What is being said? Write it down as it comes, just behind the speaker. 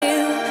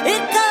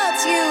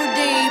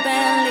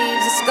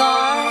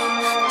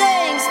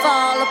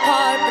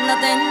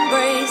nothing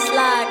breaks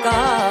like a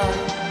heart.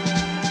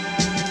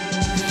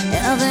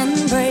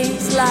 Nothing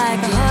breaks like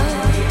a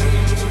heart.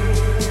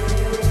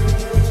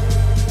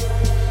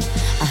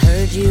 I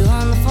heard you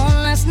on the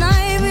phone last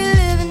night. We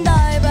live and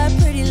die by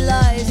pretty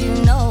lies. You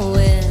know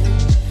it,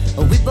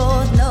 we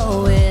both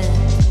know it.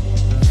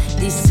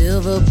 These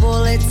silver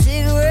bullet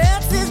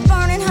cigarettes, this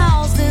burning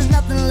house, there's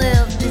nothing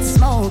left, it's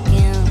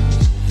smoking.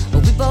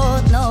 We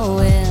both know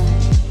it.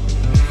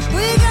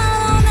 We got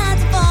all night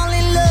to fall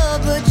in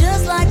love, but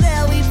just like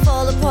that we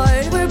fall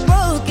apart. We're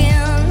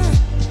broken,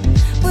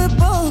 we're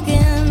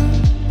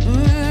broken.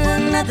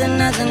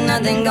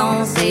 Nothing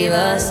gonna save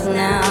us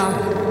now.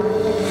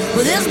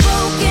 Well, this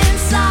broken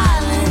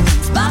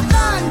silence by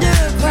thunder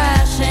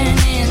crashing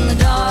in the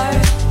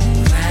dark,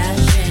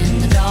 crash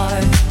in the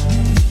dark.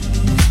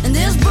 And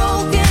this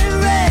broken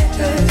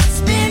record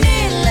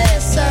spinning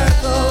less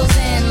circles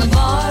in the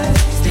bar,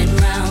 spin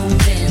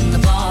round in the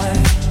bar.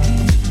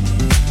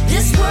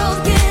 This world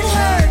can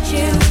hurt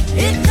you,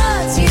 it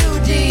cuts you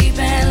deep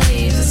and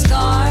leaves a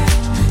scar.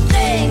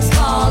 Things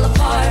fall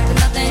apart, but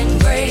nothing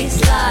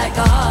breaks like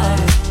a heart.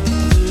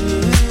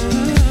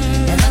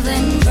 And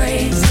nothing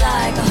breaks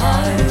like a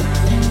heart.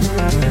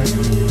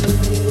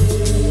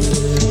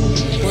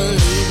 We'll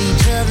leave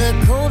each other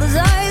cold as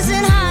ice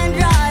and high and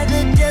dry.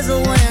 The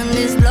desert wind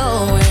is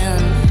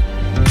blowing,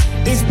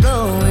 it's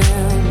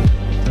blowing.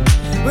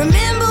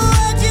 Remember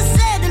what you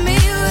said to me,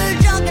 we were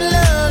drunk in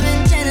love in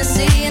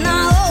Tennessee, and I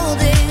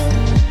hold it,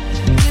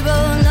 we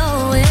both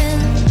know it.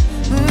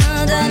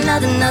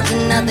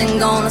 Nothing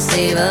gonna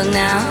save us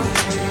now.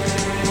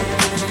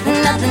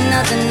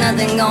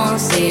 Nothing gonna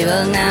save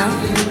us now.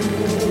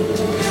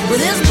 With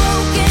this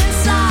broken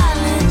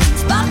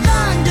silence by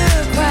thunder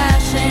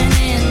crashing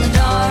in the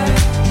dark,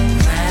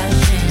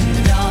 crash in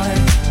the dark.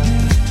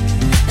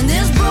 And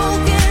this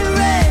broken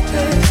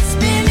record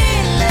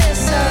spinning less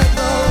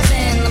circles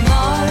in the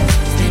bar,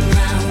 spin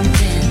round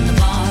in the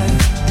bar.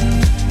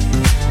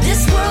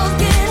 This world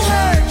can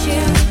hurt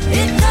you,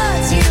 it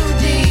cuts you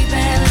deep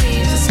and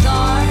leaves a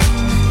scar.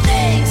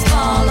 Things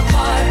fall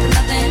apart, but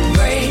nothing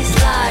breaks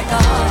like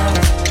a heart.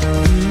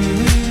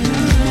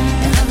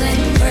 And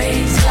nothing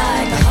breaks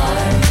like a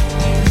heart.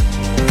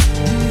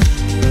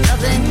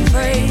 Nothing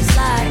breaks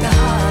like a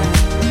heart.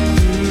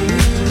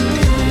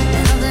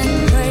 And nothing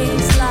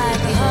breaks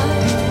like a heart.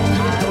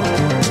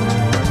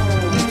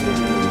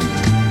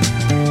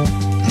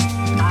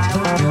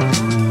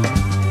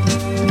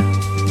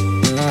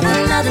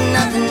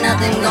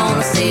 Nothing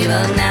gonna save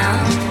us now.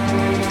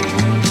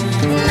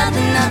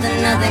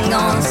 Nothing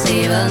gonna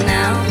save us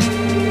now.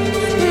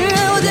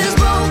 With this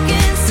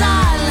broken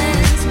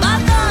silence by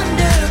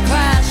thunder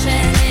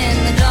crashing in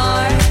the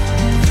dark,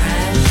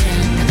 crash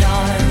in the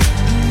dark.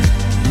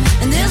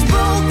 And this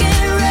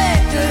broken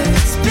record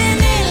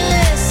spinning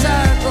less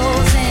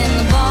circles in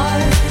the bar,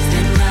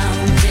 spin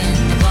round in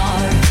the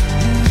bar.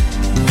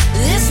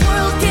 This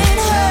world can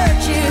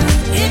hurt you,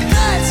 it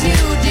cuts you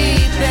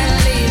deep and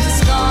leaves a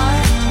scar.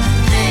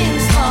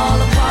 Things fall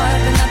apart,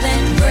 but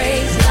nothing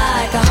breaks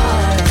like a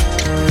heart.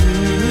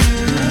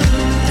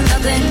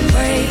 Nothing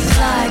breaks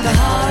like a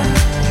heart.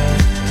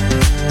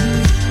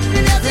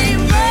 Nothing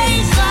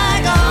breaks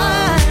like a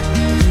heart.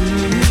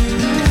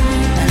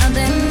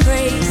 Nothing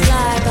breaks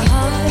like a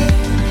heart.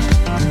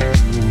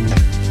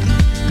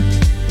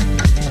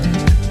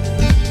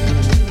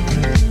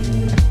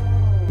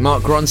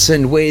 Mark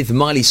Ronson with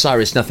Miley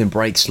Cyrus, Nothing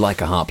Breaks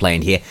Like a Heart,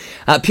 playing here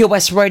at Pure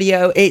West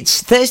Radio.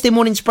 It's Thursday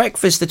morning's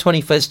breakfast, the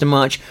 21st of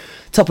March.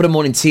 Top of the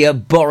morning to you,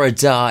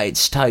 Borada.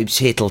 It's Tobes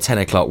here till 10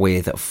 o'clock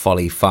with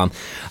Folly Farm.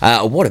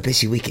 What a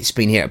busy week it's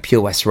been here at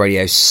Pure West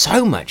Radio.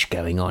 So much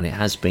going on. It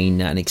has been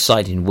an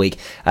exciting week.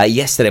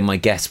 Yesterday, my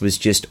guest was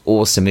just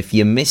awesome. If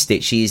you missed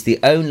it, she is the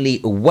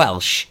only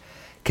Welsh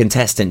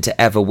contestant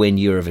to ever win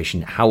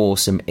Eurovision. How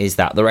awesome is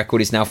that? The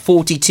record is now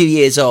 42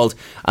 years old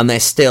and they're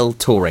still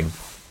touring.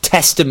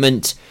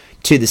 Testament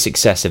to the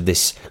success of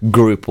this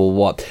group, or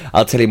what?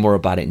 I'll tell you more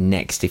about it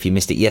next. If you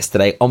missed it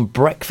yesterday on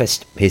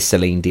Breakfast, here's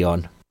Celine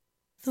Dion.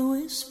 The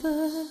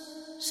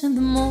whispers in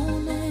the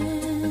morning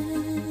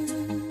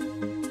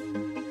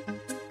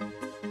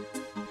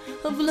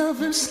of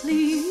lovers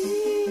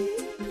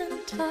sleeping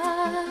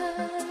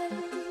tight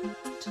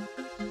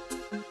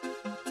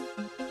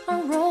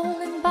are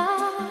rolling by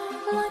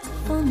like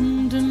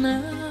thunder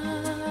now.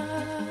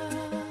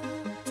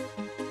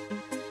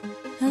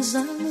 As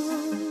I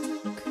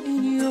look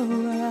in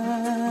your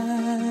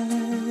eyes,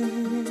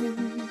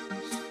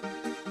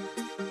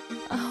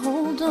 I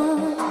hold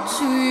on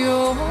to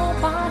your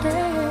body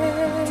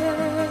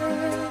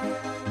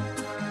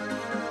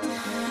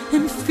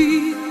and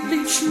feel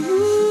each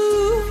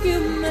move you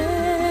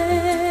make.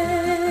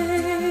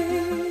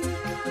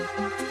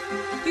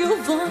 Your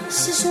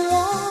voice is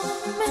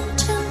warm and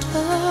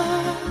tender,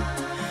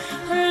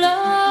 a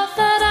love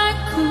that I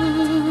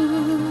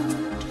could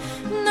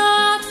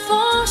not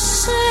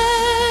forsake.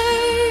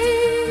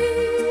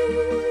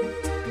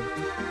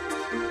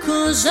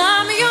 'Cause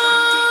I'm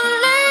your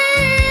lady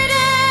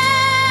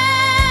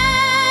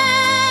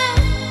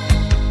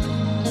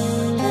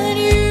and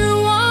you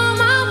are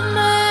my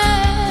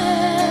man.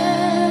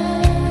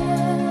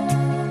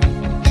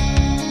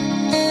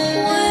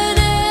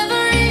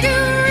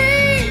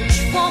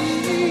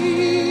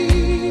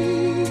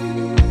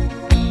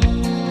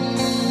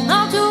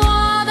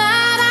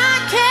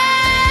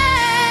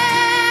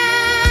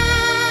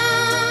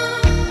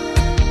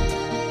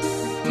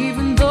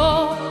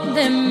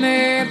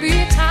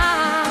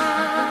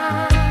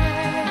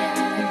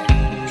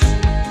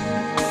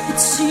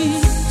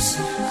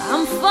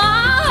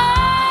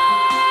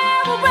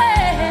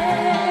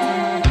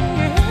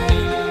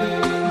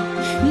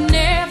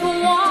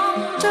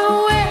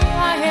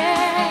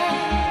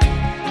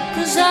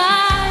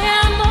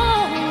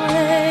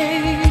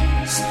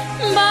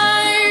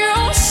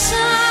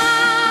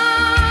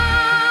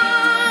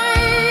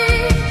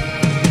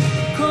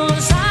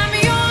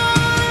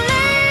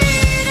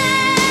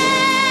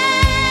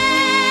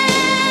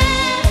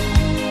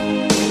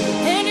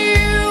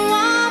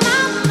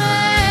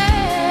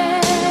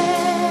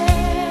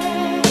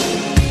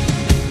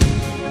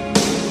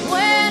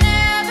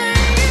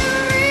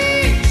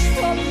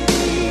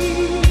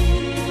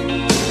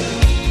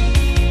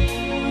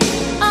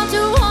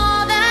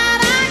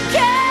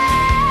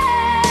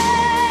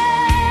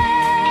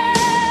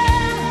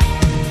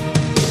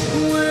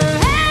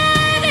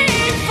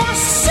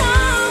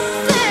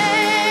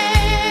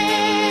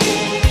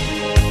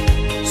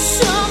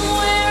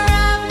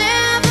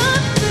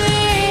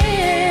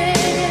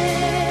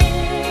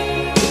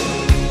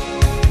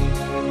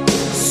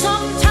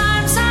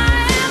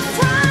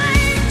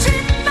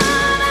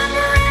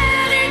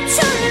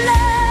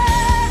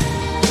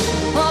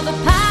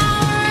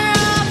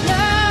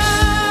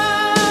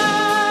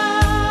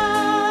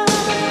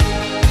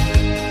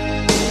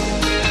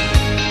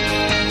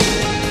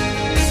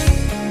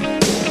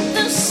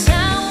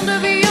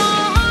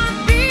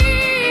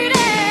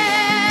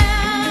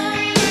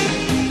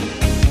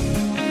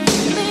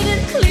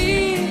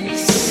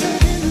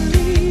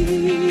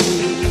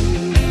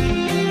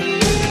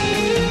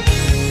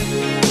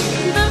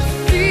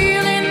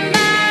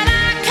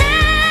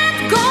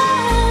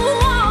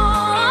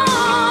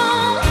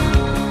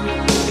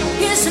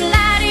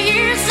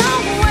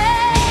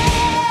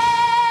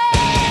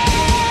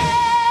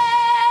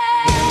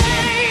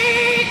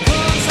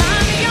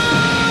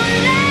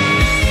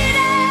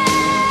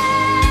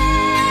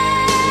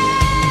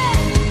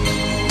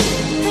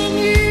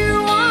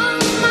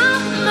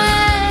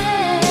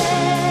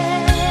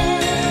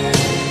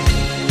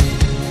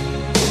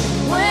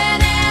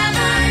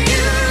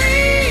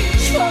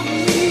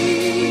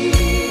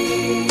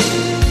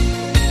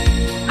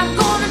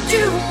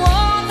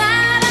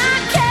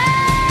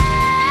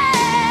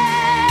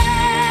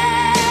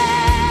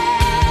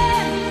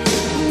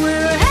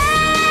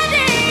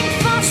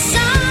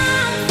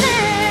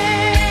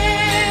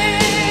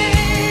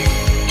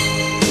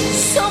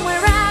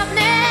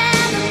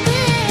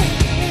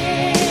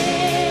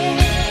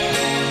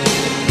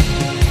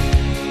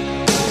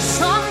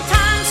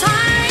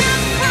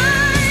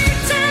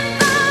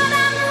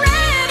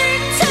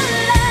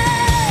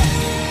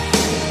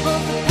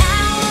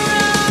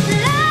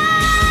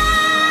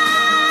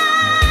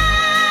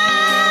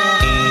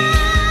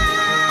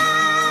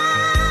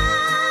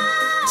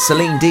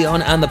 Celine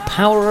Dion and The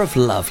Power of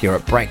Love here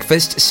at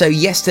breakfast. So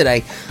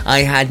yesterday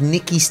I had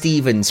Nikki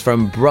Stevens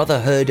from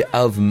Brotherhood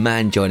of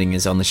Man joining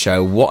us on the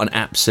show. What an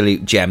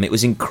absolute gem. It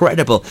was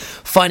incredible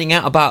finding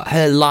out about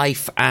her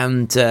life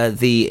and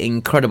the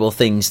incredible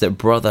things that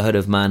Brotherhood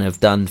of Man have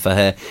done for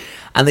her.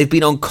 And they've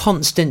been on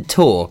constant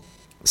tour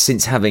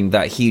since having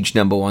that huge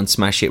number one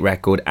smash hit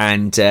record,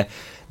 and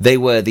they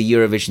were the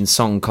Eurovision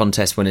Song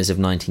Contest winners of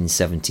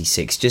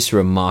 1976. Just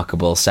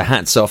remarkable. So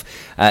hats off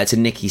to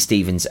Nikki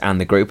Stevens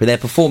and the group. And they're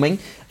performing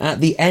at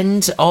the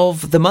end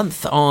of the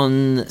month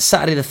on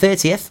Saturday the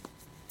 30th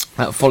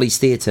at Follies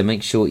Theatre.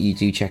 Make sure you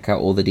do check out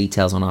all the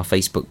details on our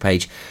Facebook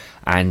page.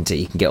 And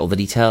you can get all the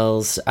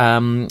details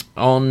on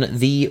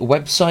the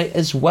website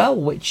as well,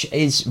 which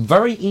is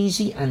very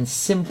easy and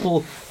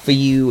simple for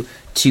you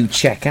to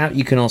check out.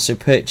 You can also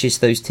purchase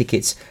those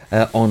tickets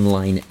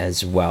online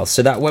as well.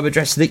 So that web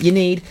address that you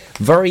need,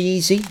 very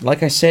easy.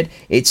 Like I said,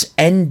 it's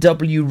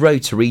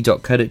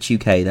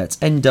nwrotary.co.uk. That's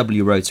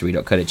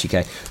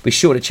nwrotary.co.uk. Be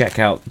sure to check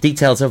out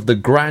details of the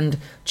grand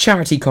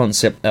charity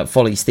concert at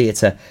Follies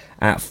Theatre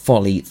at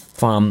Folly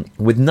Farm,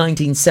 with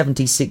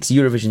 1976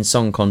 Eurovision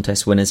Song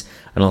Contest winners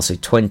and also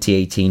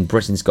 2018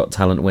 Britain's Got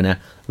Talent winner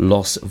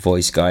Lost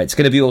Voice Guy. It's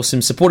going to be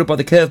awesome, supported by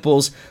the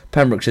Curveballs,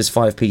 Pembrokeshire's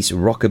 5-piece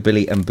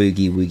rockabilly and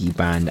boogie woogie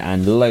band,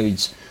 and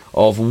loads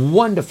of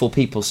wonderful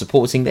people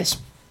supporting this,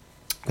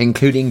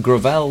 including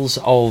Gravels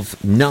of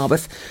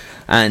Narberth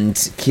and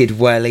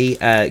Kidwelly.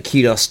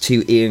 Kudos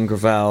to Ian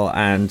Gravel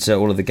and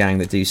all of the gang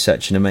that do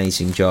such an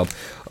amazing job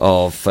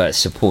of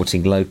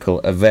supporting local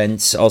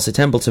events. Also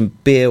Templeton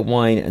Beer,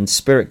 Wine and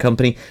Spirit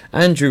Company,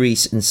 Andrew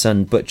Rees and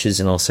Son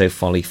Butchers, and also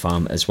Folly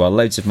Farm as well.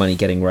 Loads of money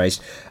getting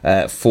raised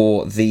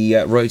for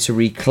the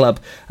Rotary Club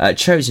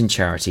chosen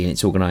charity, and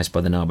it's organised by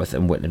the Narberth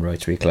and Whitland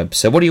Rotary Club.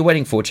 So what are you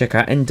waiting for? Check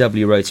out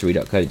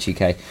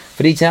nwrotary.co.uk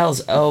for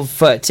details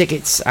of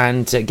tickets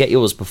and get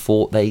yours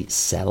before they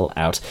sell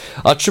out.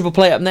 Our triple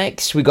play up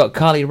next, we got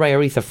Carly Rae,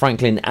 Aretha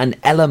Franklin and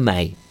Ella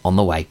May on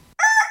the way.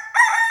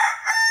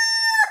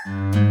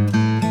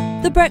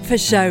 The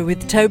Breakfast Show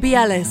with Toby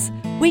Ellis.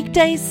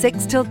 Weekdays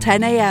 6 till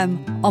 10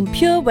 a.m. on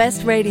Pure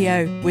West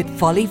Radio with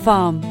Folly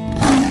Farm.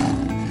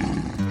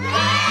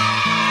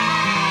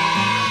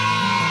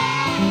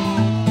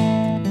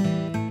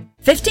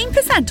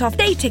 15% off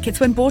day tickets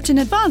when bought in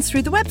advance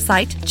through the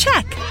website?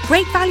 Check.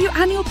 Great value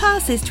annual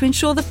passes to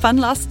ensure the fun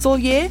lasts all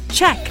year?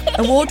 Check.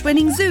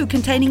 Award-winning zoo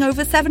containing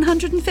over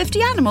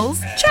 750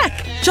 animals?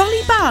 Check. Jolly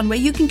barn where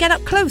you can get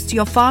up close to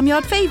your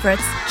farmyard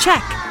favourites?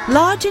 Check.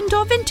 Large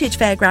indoor vintage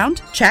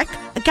fairground? Check.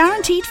 A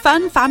guaranteed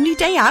fun family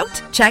day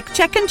out? Check,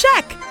 check and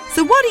check.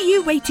 So what are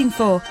you waiting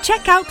for?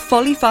 Check out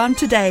Folly Farm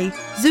today.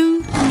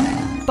 Zoo,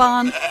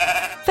 barn,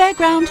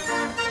 fairground,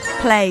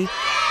 play.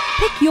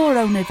 Pick your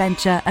own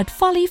adventure at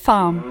Folly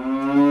Farm.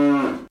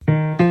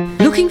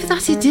 Looking for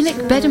that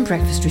idyllic bed and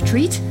breakfast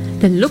retreat?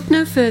 Then look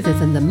no further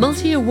than the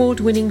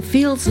multi-award-winning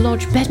Fields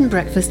Lodge Bed and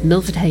Breakfast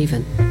Milford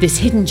Haven. This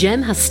hidden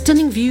gem has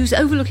stunning views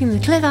overlooking the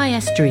Cleddau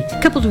Estuary,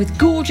 coupled with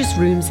gorgeous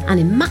rooms and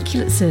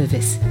immaculate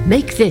service.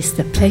 Make this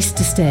the place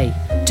to stay.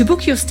 To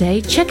book your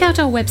stay, check out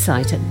our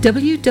website at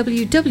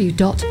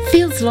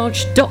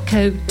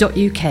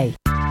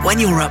www.fieldslodge.co.uk. When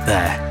you're up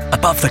there,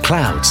 above the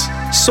clouds,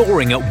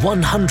 soaring at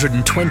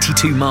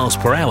 122 miles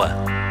per hour,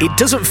 it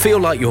doesn't feel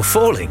like you're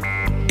falling.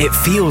 It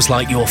feels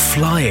like you're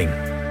flying.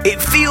 It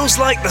feels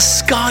like the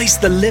sky's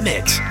the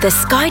limit. The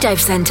Skydive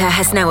Centre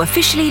has now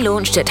officially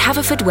launched at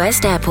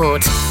Haverfordwest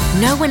Airport.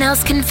 No one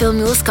else can film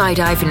your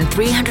skydive in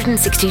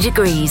 360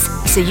 degrees,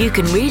 so you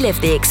can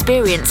relive the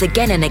experience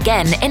again and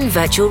again in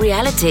virtual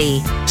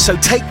reality. So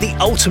take the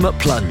ultimate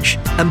plunge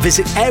and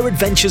visit Air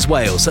Adventures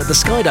Wales at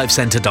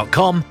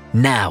theskydivecentre.com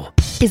now.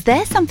 Is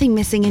there something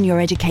missing in your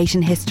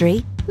education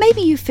history?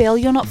 Maybe you feel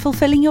you're not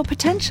fulfilling your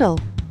potential.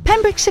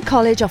 Pembrokeshire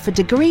College offer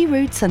degree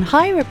routes and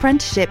higher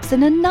apprenticeships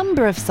in a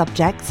number of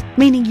subjects,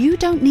 meaning you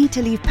don't need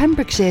to leave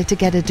Pembrokeshire to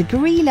get a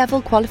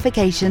degree-level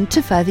qualification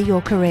to further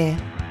your career.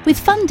 With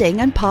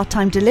funding and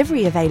part-time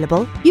delivery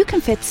available, you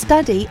can fit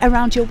study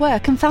around your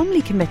work and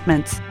family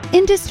commitments.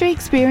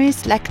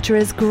 Industry-experienced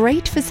lecturers,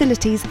 great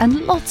facilities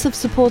and lots of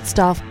support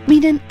staff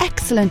mean an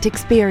excellent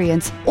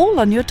experience, all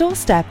on your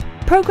doorstep.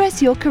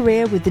 Progress your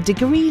career with the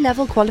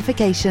degree-level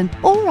qualification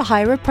or a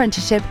higher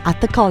apprenticeship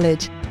at the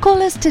college.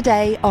 Call us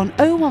today on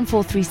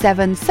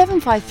 01437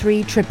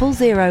 753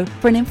 000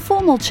 for an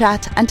informal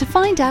chat and to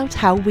find out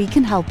how we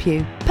can help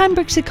you.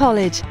 Pembrokeshire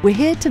College, we're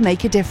here to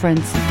make a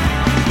difference.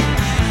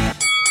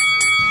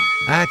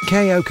 At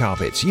KO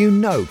Carpets, you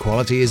know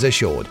quality is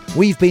assured.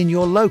 We've been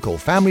your local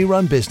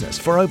family-run business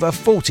for over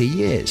 40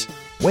 years.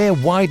 We're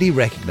widely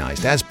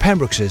recognised as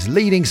Pembrokeshire's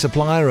leading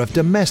supplier of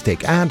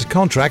domestic and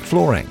contract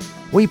flooring.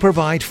 We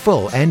provide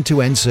full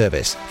end-to-end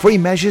service, free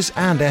measures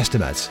and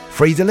estimates,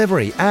 free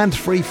delivery and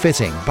free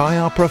fitting by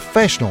our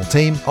professional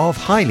team of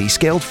highly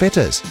skilled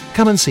fitters.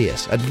 Come and see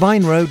us at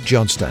Vine Road,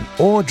 Johnston,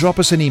 or drop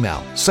us an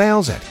email,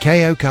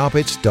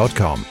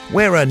 sales@kocarpets.com.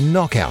 We're a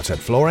knockout at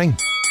flooring.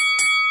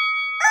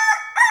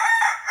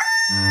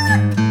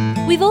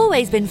 We've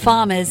always been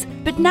farmers,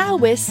 but now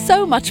we're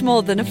so much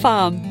more than a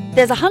farm.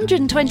 There's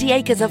 120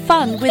 acres of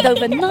fun with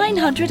over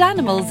 900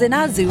 animals in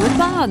our zoo and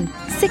barn.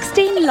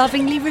 16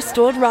 lovingly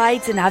restored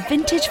rides in our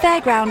vintage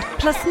fairground,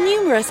 plus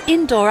numerous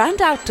indoor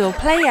and outdoor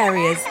play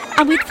areas.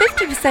 And with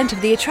 50% of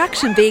the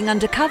attraction being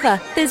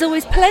undercover, there's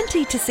always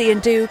plenty to see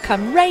and do,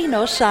 come rain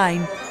or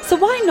shine. So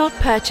why not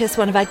purchase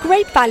one of our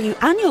great value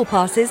annual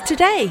passes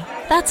today?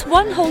 That's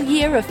one whole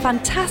year of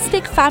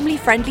fantastic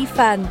family-friendly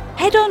fun.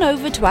 Head on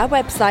over to our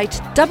website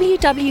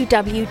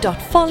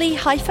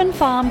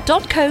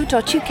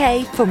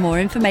www.folly-farm.co.uk for more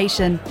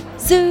information.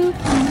 Zoo,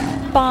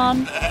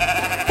 barn,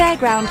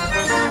 fairground,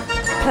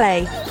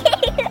 play.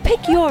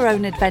 Pick your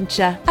own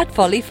adventure at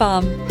Folly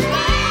Farm.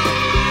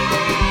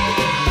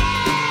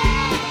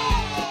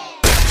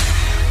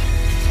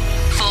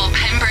 For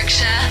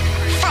Pembrokeshire,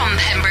 from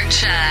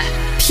Pembrokeshire.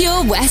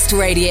 Pure West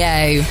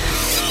Radio.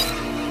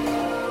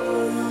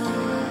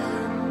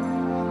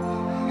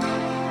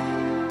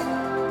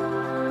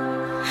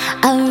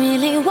 I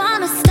really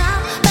wanna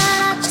stop, but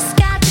I just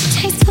got the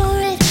taste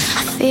for it.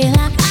 I feel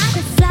like I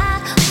could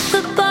fly with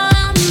the ball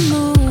on the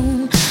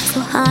moon. So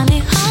honey,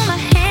 hold my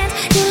hand,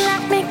 you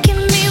like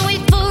making me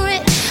wait for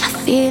it. I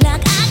feel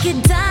like I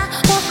could die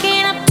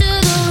walking up to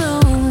the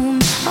room.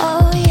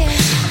 Oh yeah,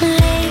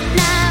 late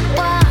night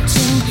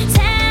watching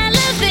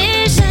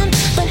television,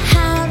 but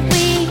how'd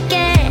we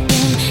get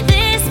in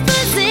this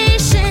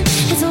position?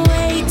 It's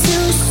way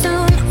too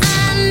soon.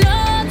 I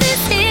know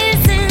this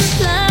isn't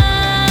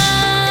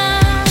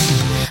love,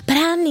 but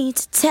I need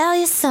to tell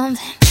you something. I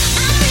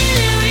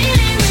really,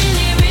 really,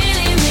 really,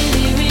 really,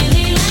 really,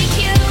 really like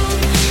you.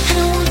 And I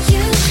want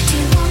you. Do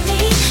you want me?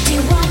 Do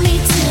you want me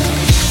to?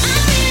 I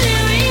really,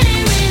 really,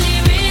 really,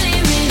 really,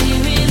 really,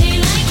 really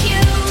like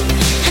you.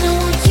 And I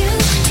want you.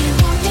 Do you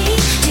want me?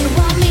 Do you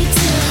want me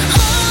to?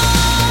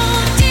 Oh,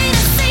 did I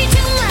say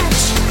too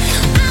much?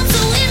 I'm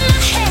so in my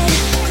head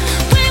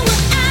when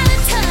we're out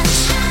of touch.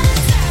 I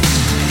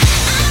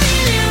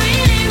really,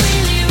 really,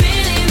 really,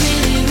 really,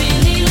 really,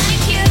 really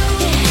like you.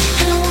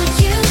 And I want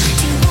you.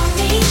 Do you want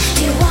me?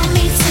 Do you want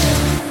me to?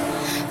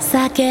 It's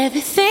like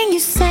everything you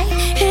say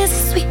is a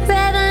sweet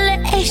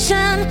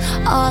revelation.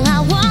 All I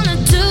wanna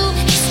do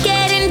is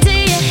get into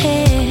your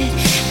head.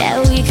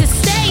 That we could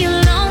stay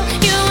alone,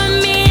 you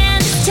and me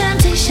and this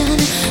temptation.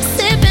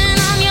 Sipping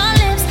on your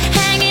lips,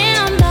 hanging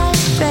on by a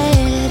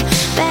thread,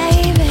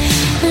 baby.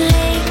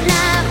 Late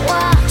night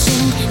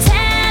watching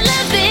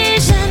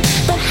television,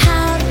 but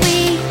how'd we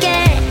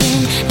get in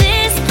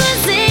this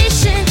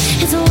position?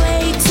 It's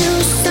way too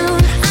soon.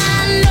 I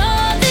know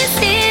this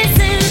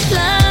isn't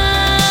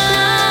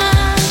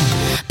love,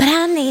 but I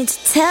need to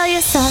tell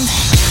you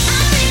something. I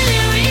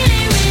really,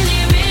 really,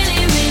 really,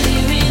 really, really,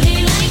 really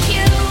like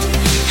you.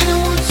 And I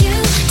want you.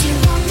 Do you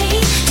want me?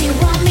 Do you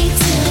want me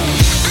to?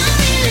 I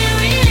really,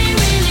 really,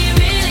 really,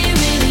 really,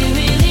 really,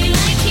 really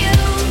like you.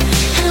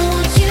 And I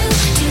want you.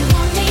 Do you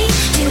want me?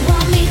 Do you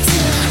want me to?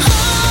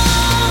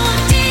 Oh,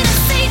 did I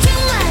say too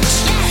much?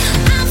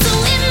 I'm so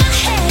in my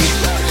head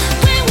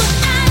when we're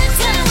out of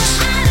touch. I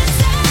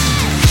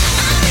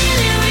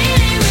really,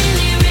 really,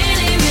 really,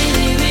 really,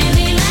 really,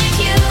 really like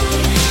you.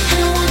 And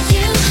I want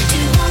you. Do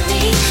you want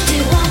me? Do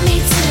you want me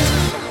to?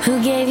 Who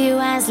gave you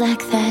eyes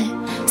like that?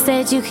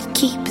 Said you could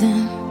keep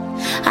them.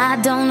 I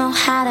don't know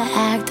how to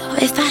act or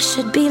if I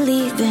should be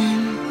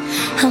leaving.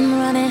 I'm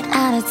running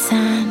out of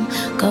time,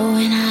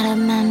 going out of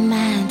my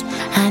mind.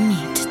 I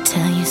need to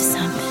tell you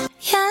something.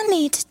 Yeah, I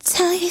need to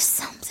tell you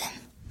something.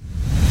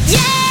 Yeah! I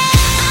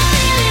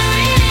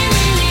really,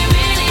 really,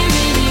 really,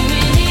 really,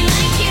 really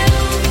like you.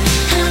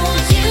 And I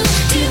want you.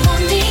 Do you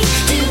want me?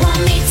 Do you want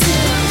me to?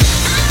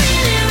 I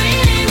really,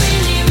 really,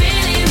 really,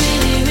 really,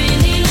 really,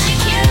 really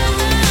like you.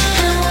 And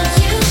I want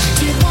you.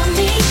 Do you want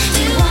me? Do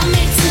you want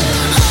me to?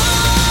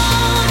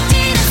 Oh,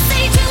 did I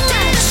say too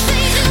much?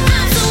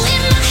 I'm so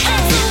in my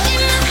head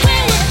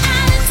when we're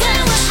out of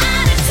touch.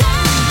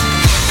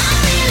 I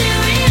really,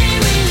 really,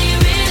 really,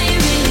 really,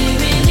 really,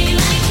 really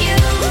like you.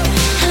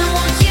 And I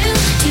want you.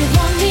 Do you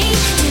want me?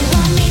 Do you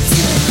want me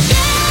to?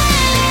 Yeah,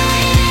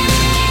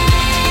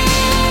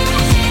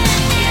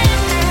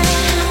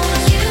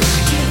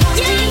 I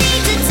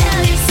need to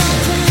tell you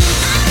something.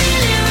 I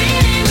really,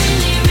 really,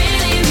 really,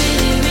 really,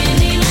 really,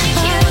 really like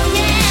you.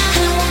 And I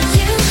want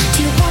you. Do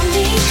you want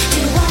me? Do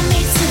you want me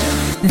to?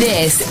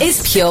 This is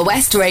Pure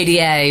West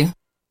Radio.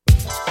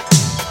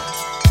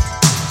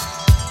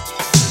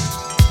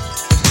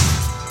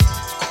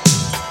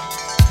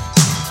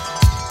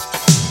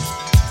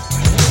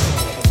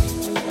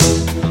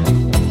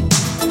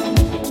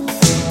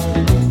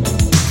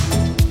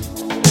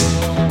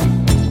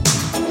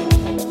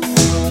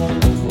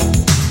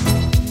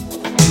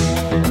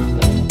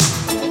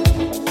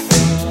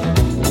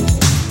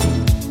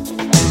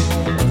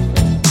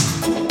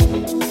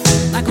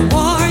 Like a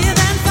warrior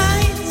that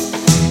fights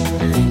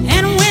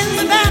and wins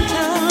the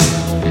battle.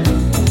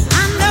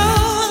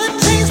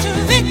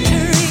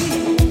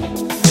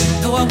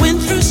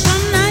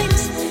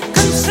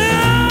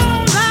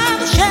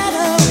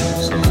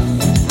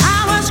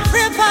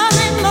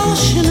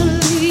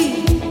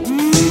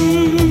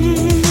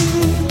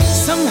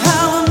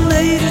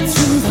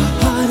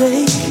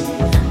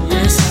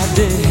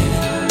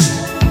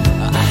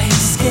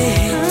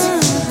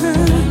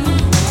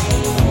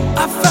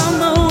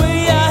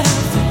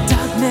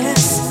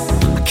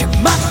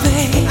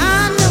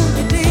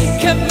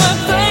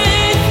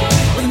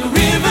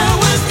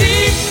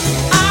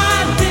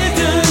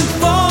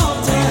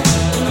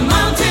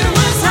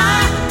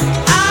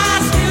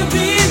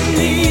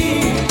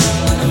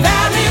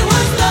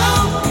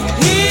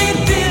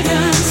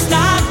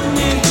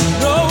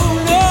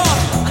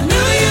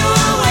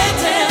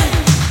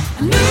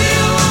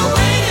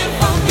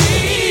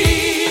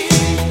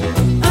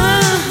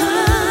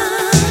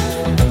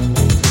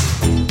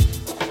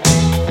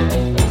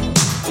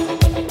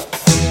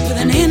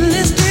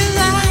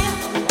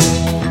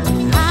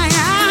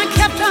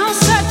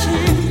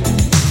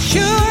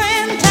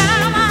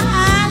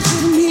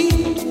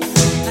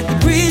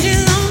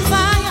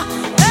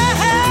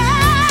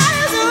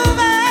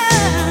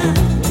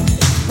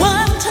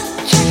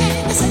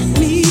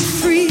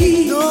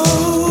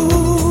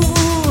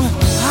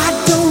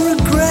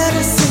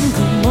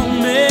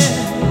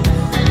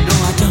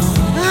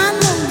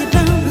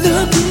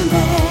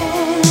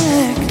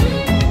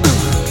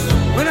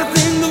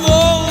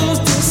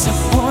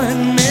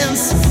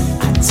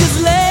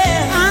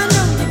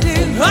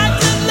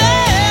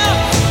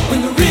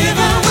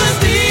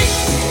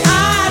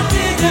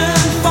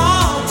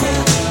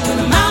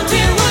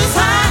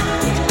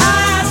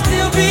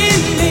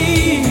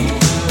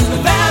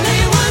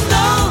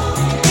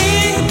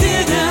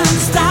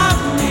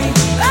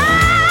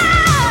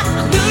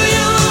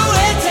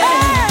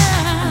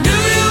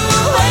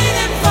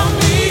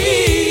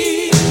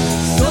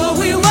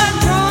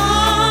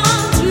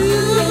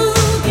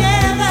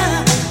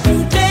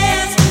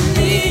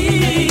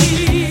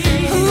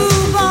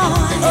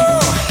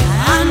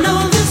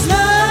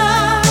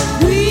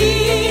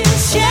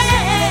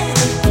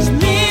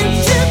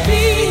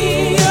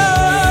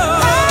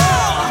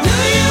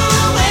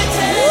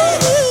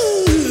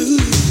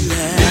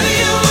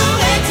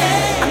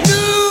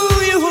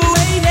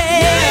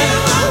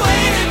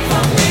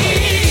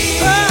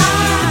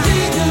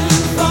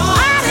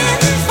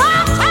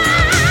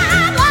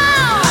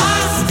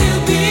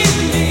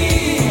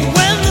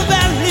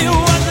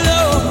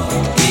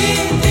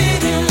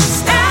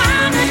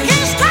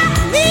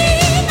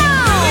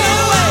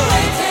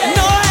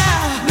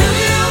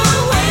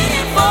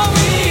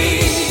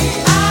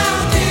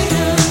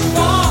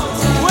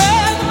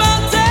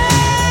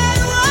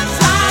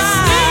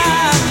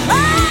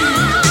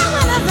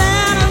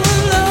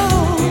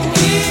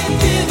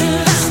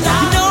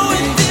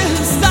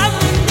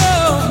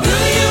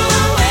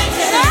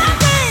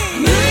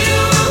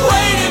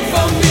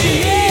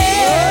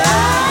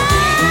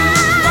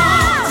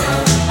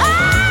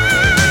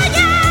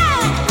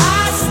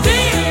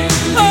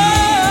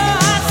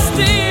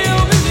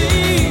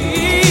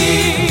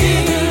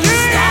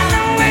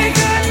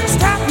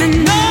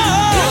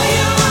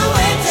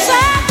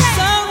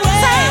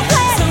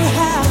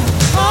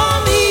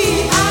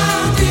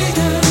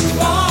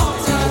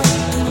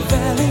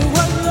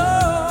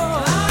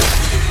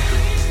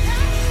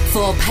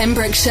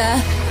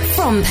 Pembrokeshire,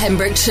 from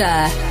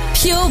Pembrokeshire,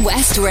 Pure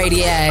West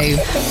Radio.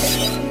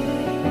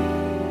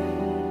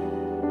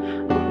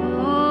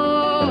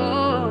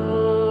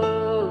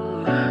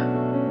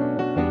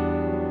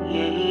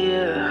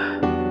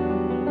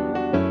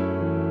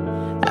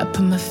 I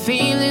put my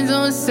feelings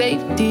on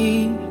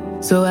safety,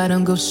 so I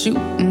don't go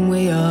shooting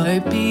where your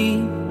heart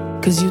be.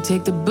 Cause you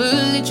take the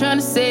bullet trying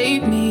to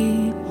save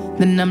me,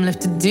 then I'm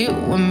left to deal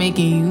with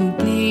making you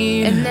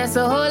bleed. And that's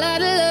a whole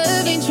lot of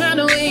love, ain't trying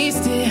to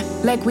waste it.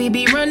 Like we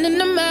be running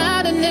them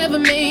out and never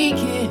make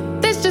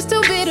it. That's just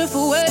too bitter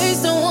for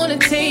words, don't wanna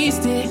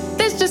taste it.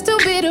 That's just too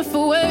bitter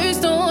for words,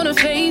 don't wanna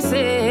face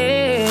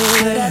it.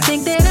 But I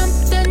think that I'm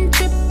done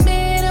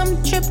tripping,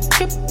 I'm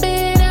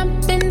tripping.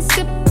 I've been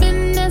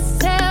sipping,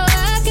 that's how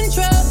I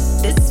control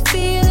this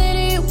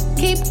feeling you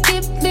keep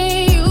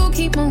giving. You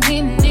keep on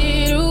hitting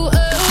it, ooh,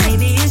 oh.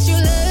 Maybe it's your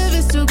love,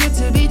 it's too good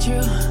to be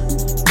true.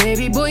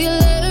 Baby boy, your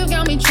love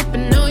got me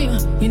tripping on you.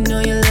 You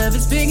know your love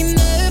is big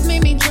enough,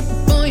 made me trip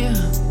up on you.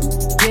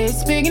 Yeah,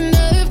 it's big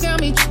enough, got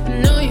me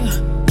tripping on you.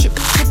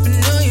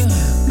 Tripping on you.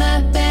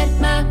 My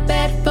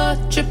bad for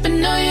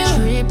tripping on you.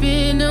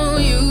 Tripping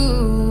on you.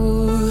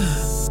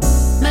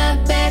 My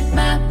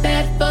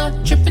bad for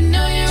tripping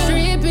on you.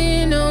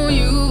 Tripping on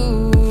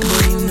you.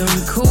 Boy, you know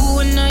I'm cool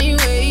when I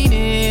ain't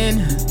waiting,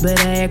 but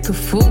I act a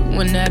fool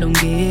when I don't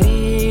get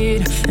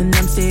it. And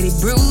I'm steady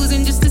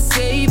bruising just to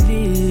save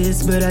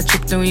this, but I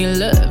tripped on your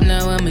love,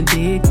 now I'm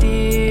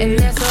addicted. And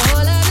that's a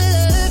whole lot of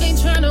love, ain't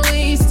tryna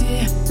waste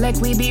it. Like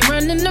we be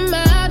running them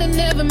out and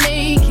never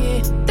make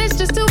it. That's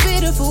just too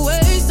bitter for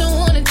words, don't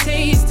wanna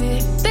taste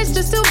it. That's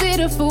just too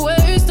bitter for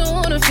words, don't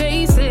wanna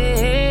face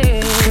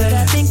it. But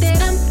I think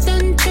that I'm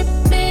done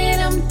tripping,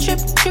 I'm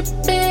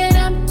tripping.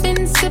 I've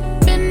been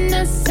sipping,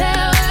 that's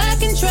how I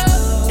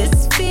control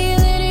this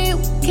feeling you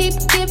keep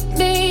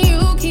giving.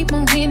 You keep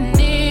on hitting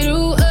it,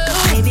 ooh,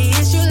 oh. Maybe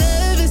it's your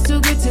love, it's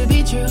too good to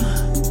be true.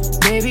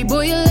 Baby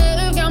boy, your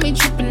love got me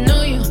tripping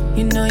on you.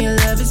 You know your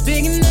love is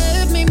big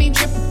enough, made me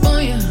trip up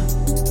on you.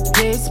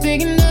 Yeah, it's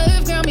big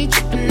enough, got me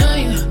tripping on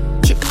you.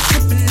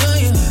 Tripping on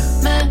you.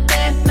 My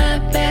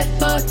bad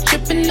for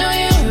tripping on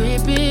you.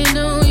 Tripping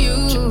on you.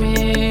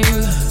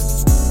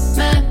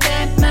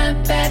 My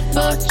bad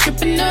for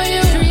tripping on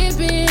you.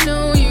 Tripping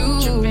on you.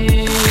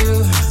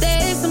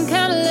 There's some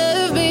kind of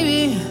love,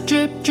 baby.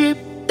 Drip.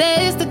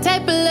 There's the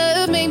type of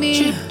love,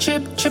 maybe.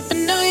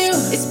 Tripping on you.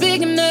 It's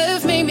big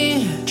enough,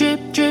 maybe. Drip.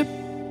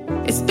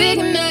 It's big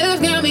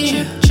enough, got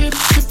me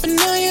tripping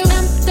on you.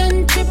 I'm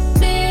done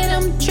tripping,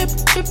 I'm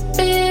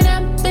tripping.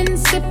 I've been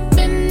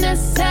sipping,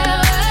 that's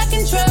how I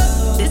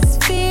control this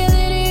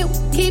feeling you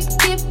keep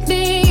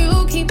giving.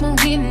 You keep on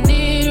hitting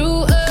it,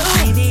 ooh,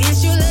 oh. Maybe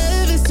it's your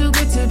love, it's too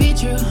good to be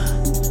true.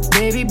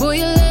 Baby boy,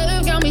 your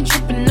love got me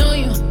tripping on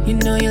you. You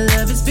know your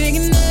love is big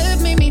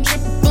enough, made me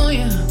trip up on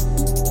you.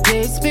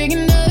 Yeah, it's big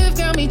enough,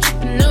 got me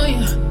tripping on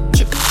you.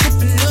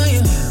 Tripping on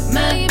you.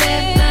 My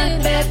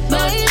bad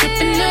for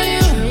tripping on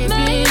you.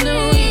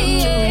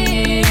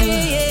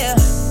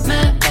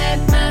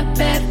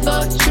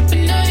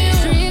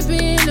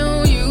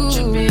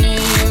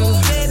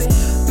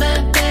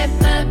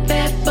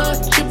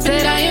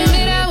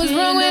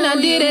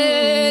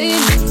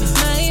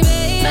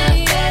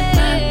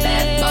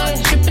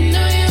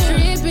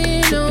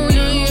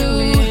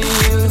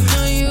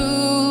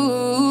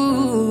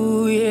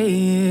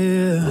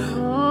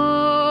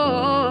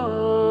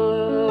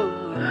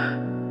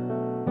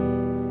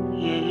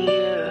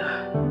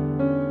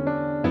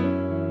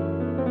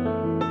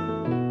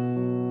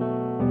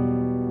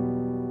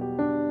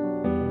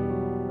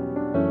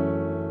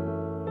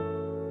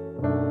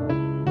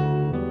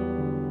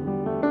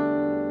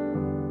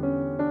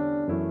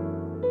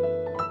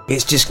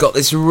 It's just got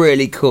this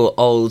really cool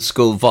old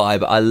school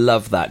vibe. I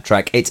love that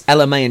track. It's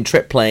LMA and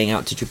Trip playing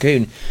out to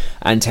Dracoon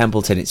and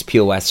Templeton. It's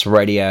Pure West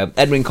Radio.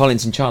 Edwin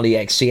Collins and Charlie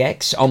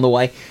XCX on the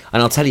way.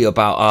 And I'll tell you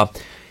about our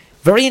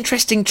very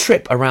interesting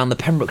trip around the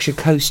Pembrokeshire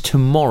coast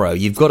tomorrow.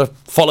 You've got to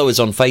follow us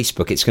on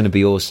Facebook. It's going to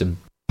be awesome.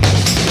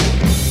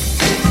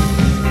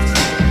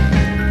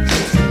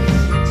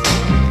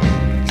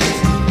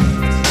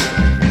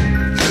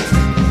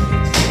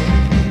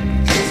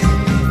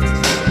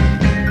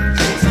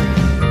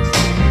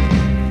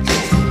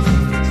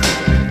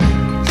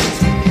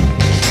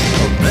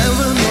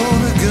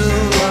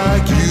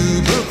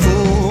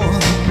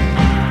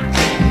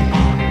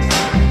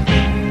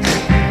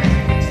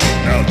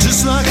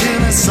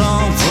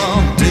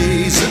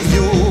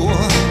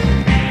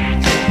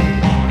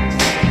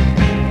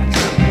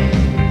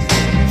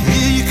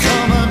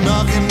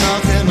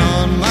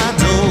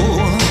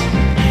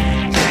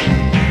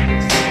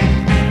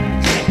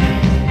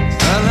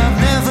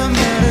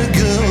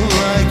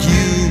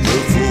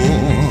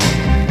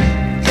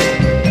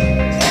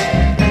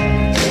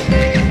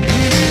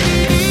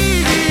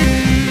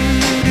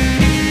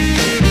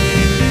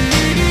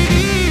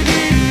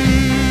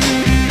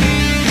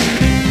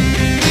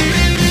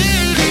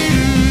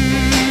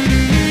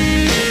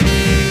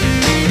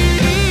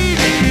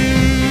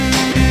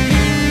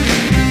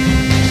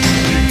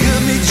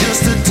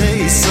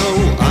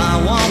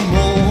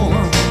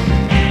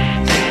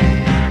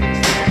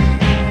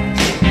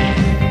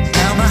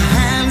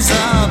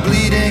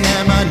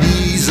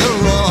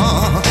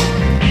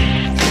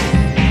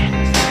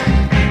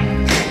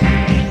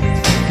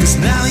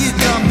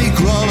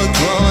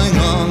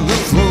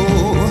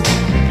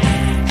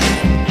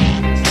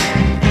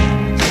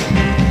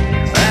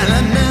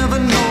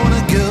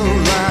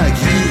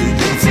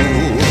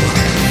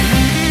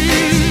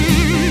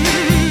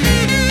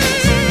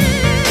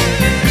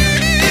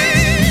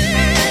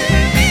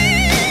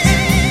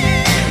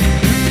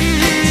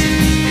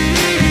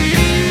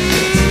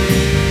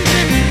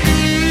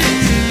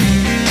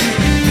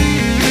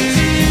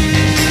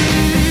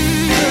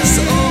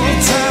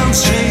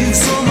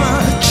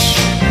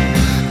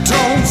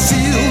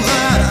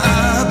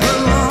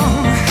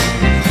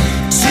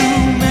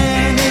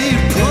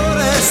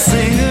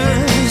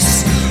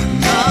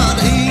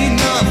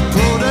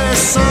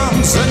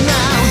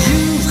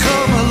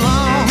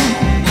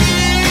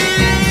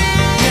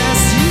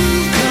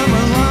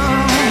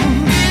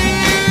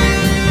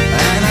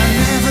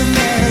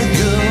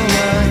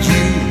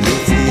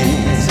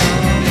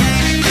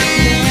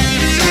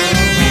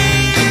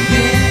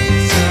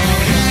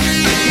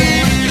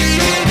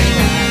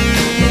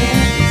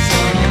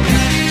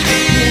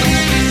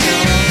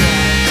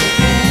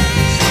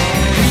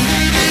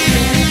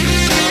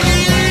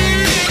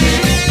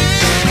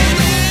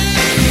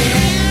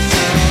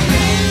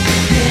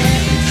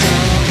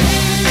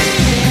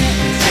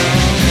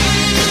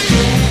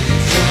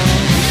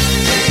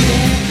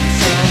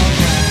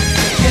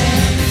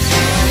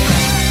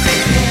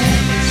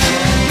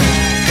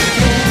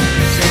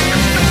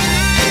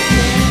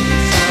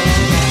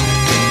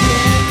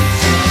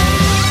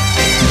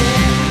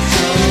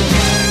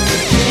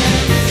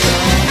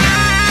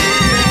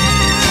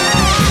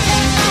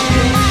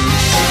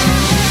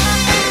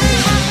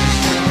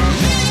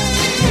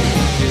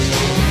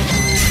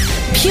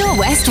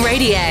 West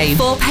Radio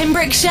for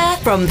Pembrokeshire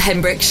from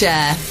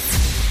Pembrokeshire.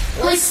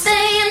 We're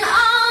staying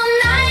all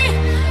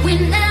night, we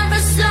never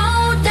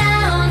slow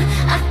down.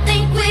 I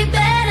think we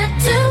better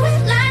do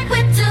it like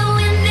we're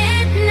doing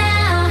it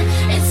now.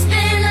 It's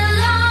been a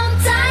long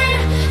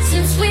time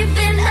since we've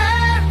been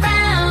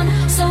around,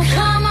 so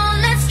come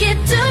on, let's get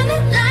doing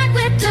it like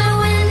we're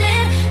doing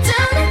it,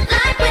 doing it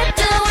like we're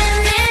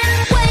doing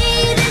it.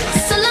 Waited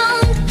so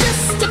long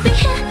just to be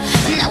here,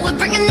 but now we're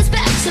bringing this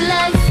back to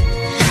life.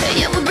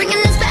 Yeah, we're bringing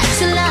this back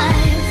to life.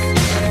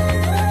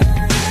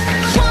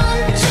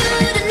 Want you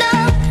to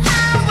know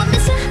how I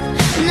miss you.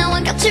 Now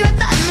I got you right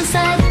by my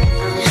side.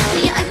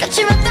 Yeah, I got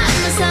you right by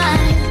my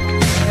side.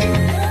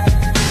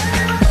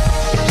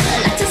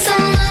 Like the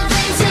summer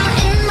rains, you're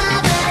in my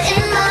blood,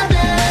 in my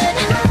blood.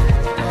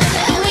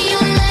 And we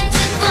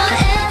united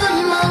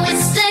forevermore. We're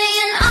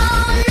staying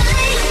all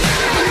night,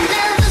 we'll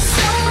never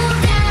slow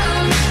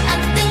down. I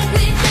think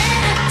we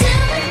better do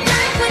it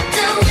like we're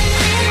doing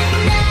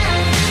it now.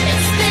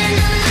 It's been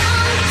a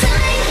long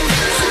time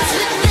since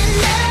we've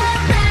been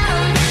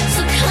around,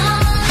 so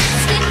come on,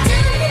 let's keep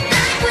doing it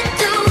like we're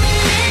doing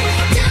it,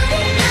 doing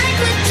it like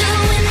we're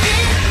doing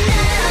it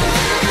now.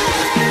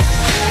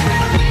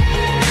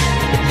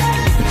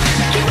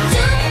 Keep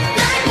doing it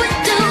like we're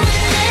doing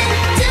it,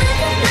 doing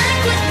it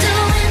like we're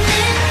doing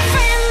it.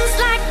 Friends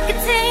like a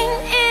team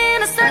in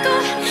a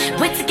circle.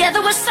 We're together,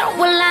 we're so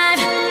alive.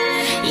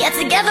 Yeah,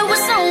 together we're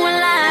so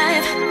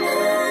alive.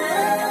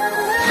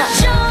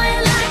 Joy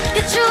like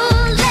a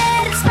jewel,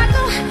 let it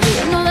sparkle.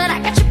 You know that I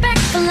got your back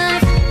for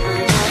life.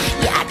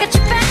 Yeah, I got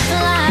your back for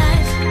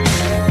life.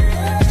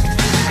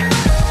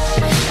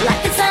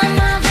 Like the time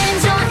my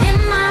veins, you're in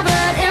my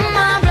blood, in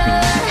my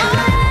blood.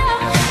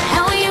 Oh,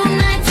 and we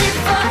united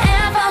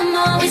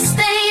forevermore. We're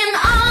staying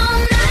all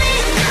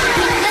night,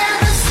 we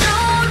never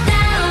slow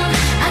down.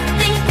 I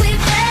think we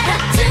better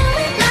do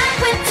it like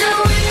we're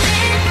doing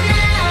it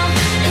now.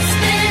 It's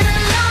been a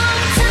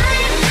long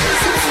time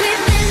since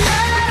we've been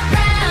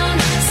around,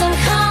 so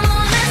come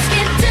on, let's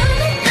get doing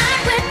it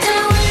like we're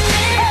doing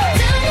it,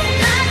 doing it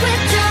like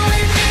we're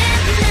doing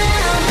it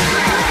now.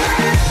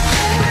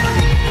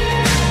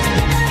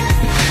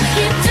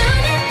 Keep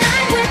doing it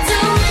like we're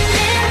doing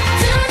it,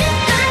 doing it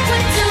like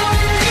we're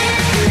doing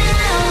it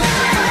now.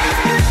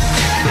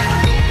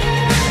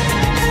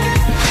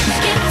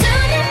 Keep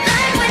doing it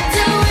like we're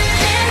doing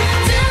it,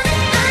 doing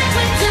it like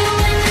we're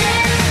doing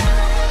it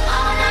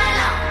all night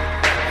long.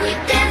 We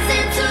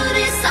dancing to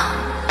this song.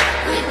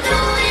 We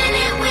doing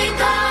it, we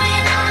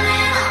going on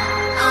and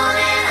on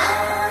and on,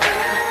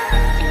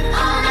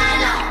 all night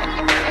long.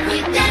 We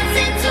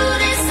dancing to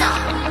this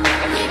song.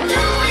 We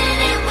doing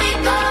it, we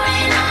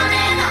going on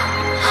and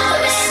on.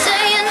 We're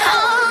staying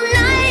all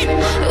night,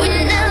 we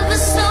never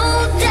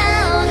slow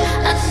down.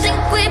 I think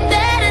we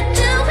better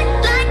do it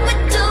like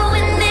we're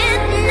doing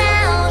it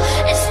now.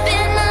 It's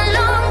been a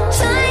long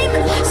time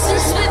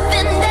since we've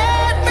been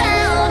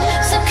around,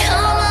 so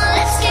come on,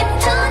 let's keep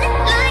doing it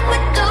like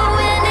we're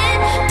doing it,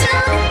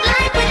 doing it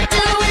like we're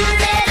doing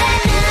it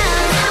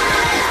now.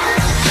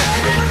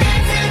 We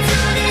dancing to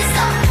this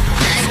song.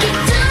 Let's keep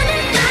doing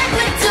it like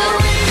we're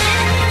doing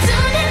it,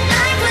 doing it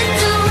like we're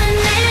doing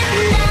it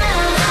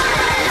now.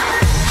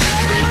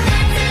 We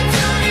dancing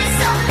to this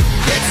song.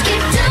 Let's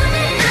keep doing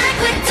it like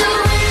we're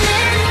doing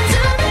it,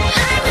 doing it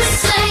like we're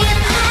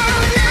staying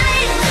all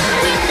night.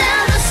 We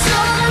never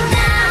slow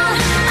down.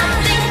 I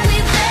think we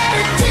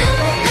better do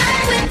it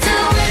like we're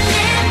doing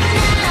it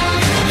now.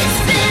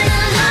 It's been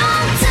a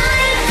long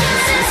time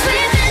since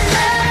we've been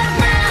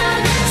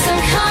around, so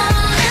come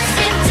on, let's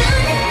keep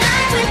doing it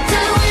like we're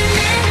doing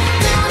it,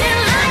 doing it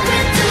like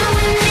we're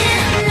doing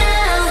it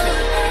now.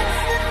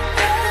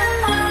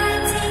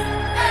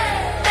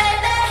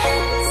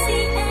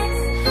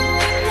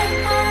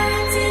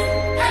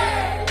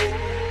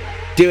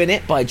 Doing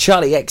It by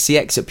Charlie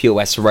XCX at Pure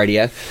West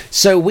Radio.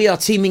 So we are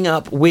teaming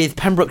up with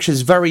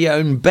Pembrokeshire's very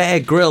own Bear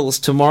Grylls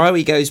tomorrow.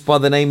 He goes by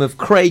the name of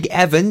Craig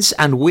Evans,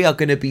 and we are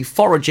going to be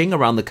foraging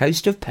around the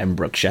coast of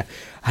Pembrokeshire.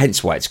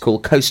 Hence why it's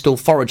called coastal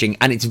foraging,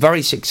 and it's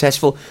very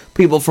successful.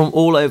 People from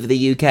all over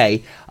the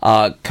UK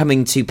are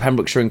coming to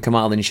Pembrokeshire and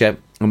Carmarthenshire,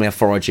 and we are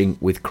foraging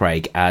with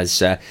Craig,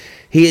 as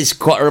he is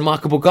quite a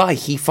remarkable guy.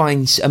 He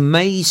finds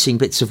amazing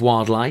bits of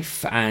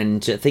wildlife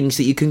and things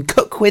that you can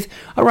cook with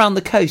around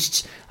the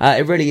coasts.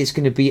 It really is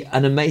going to be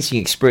an amazing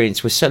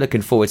experience. We're so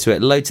looking forward to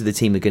it. Loads of the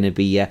team are going to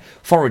be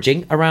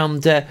foraging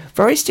around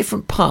various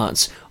different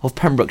parts of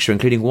Pembrokeshire,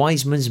 including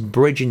Wiseman's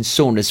Bridge and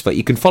Saundersfoot.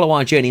 You can follow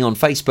our journey on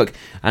Facebook,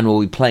 and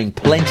we'll be playing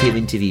plenty of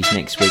interviews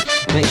next week.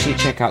 Make sure you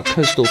check out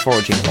Coastal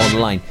Foraging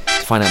online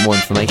to find out more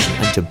information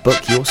and to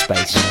book your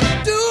space.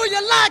 Do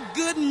you like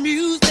good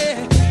music?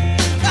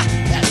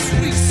 That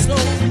sweet soul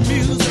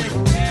music.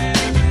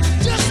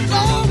 Just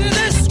long as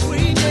it's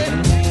screaming.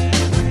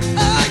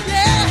 Oh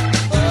yeah,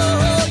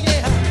 oh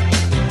yeah.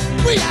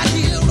 We are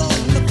here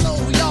on the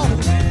floor, y'all.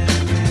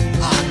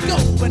 I'm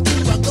going to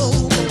a go-go.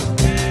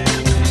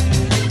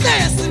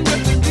 Dancing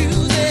with the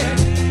music.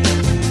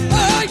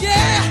 Oh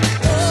yeah,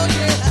 oh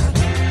yeah.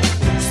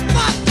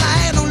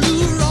 Spotlight on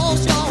Lou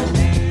Ross, y'all.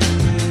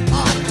 I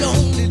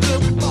don't need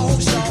look for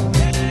Sean.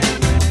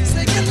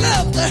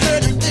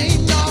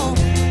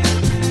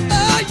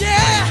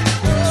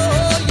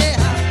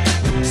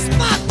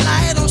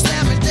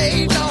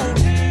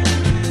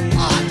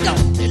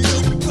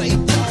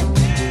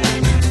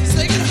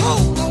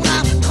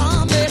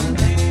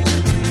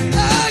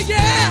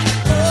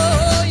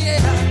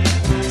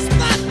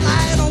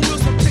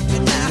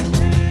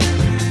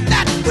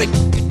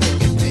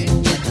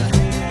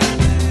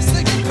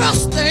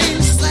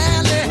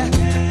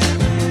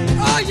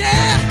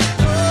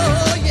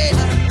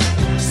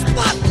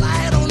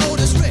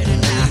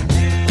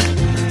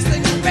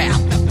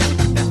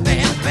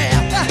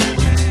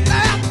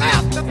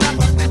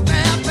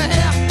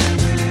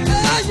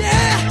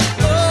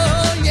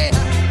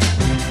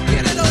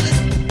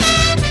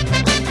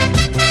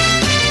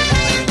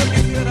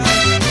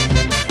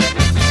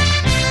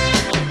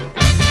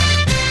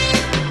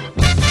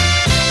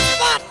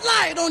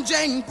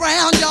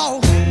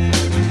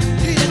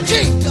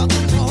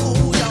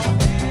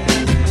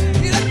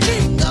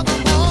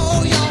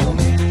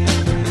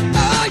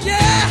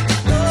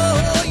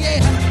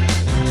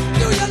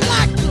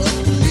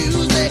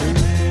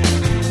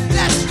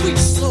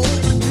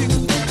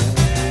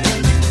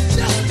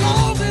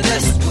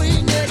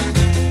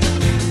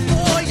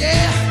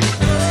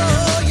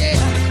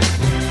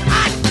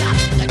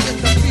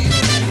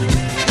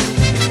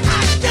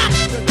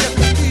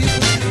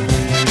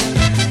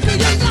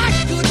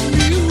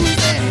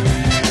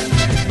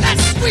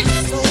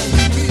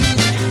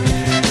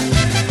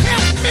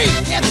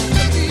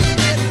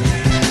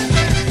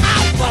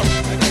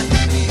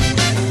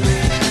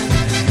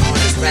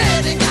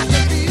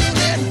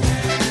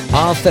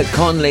 Arthur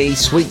Conley,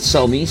 Sweet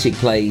Soul Music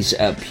plays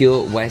at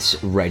Pure West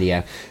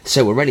Radio.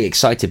 So we're really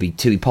excited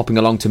to be popping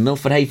along to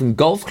Milford Haven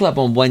Golf Club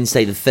on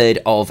Wednesday the 3rd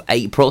of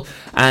April,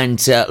 and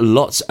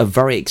lots of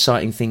very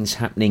exciting things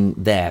happening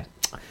there.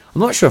 I'm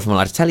not sure if I'm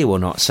allowed to tell you or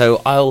not,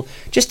 so I'll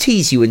just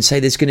tease you and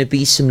say there's going to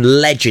be some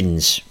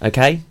legends,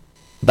 okay?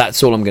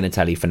 That's all I'm going to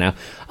tell you for now.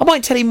 I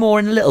might tell you more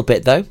in a little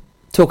bit, though.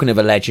 Talking of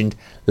a legend,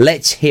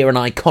 let's hear an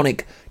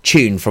iconic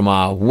tune from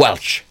our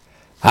Welsh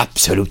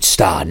absolute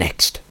star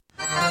next.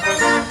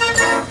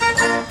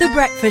 The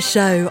Breakfast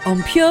Show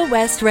on Pure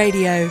West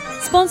Radio,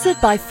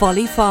 sponsored by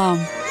Folly Farm.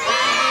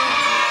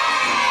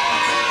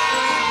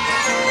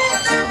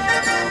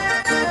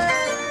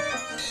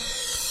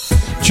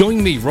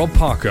 Join me, Rob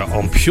Parker,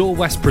 on Pure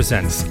West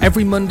Presents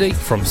every Monday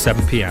from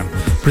 7 p.m,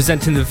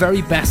 presenting the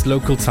very best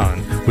local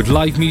talent with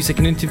live music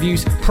and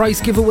interviews,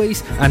 prize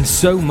giveaways, and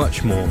so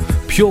much more.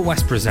 Pure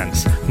West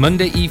Presents,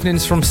 Monday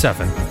evenings from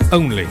 7,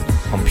 only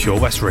on Pure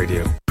West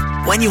Radio.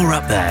 When you're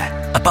up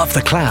there, above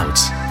the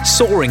clouds,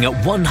 soaring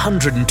at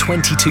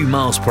 122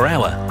 miles per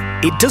hour,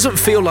 it doesn't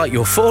feel like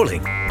you're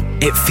falling.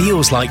 It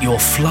feels like you're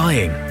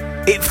flying.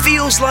 It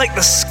feels like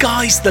the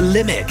sky's the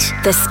limit.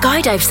 The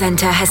Skydive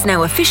Centre has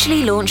now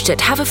officially launched at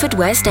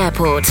Haverfordwest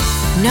Airport.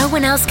 No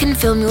one else can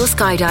film your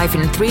skydive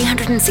in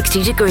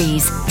 360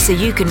 degrees, so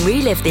you can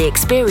relive the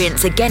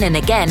experience again and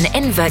again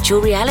in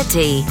virtual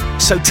reality.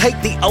 So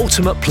take the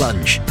ultimate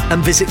plunge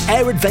and visit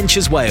Air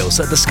Adventures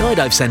Wales at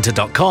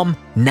theskydivecentre.com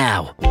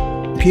now.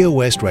 Pure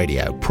West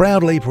Radio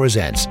proudly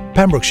presents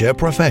Pembrokeshire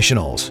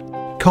Professionals.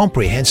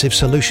 Comprehensive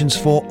solutions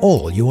for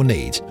all your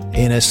needs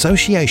in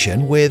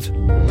association with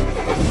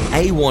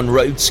A1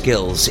 Road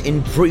Skills,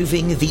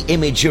 improving the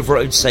image of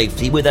road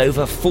safety with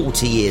over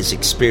 40 years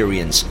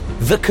experience.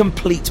 The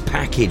complete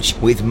package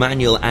with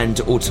manual and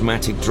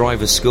automatic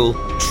driver school,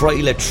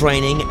 trailer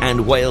training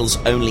and Wales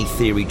only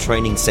theory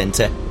training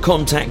centre.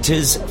 Contact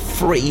us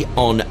free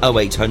on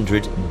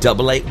 0800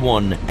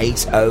 881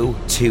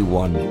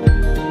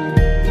 8021.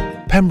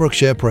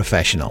 Pembrokeshire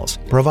Professionals,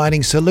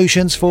 providing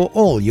solutions for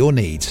all your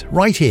needs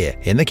right here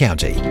in the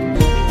county.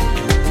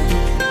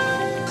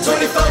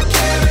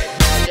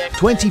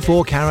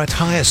 24 Carat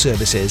hire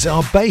services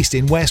are based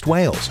in West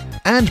Wales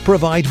and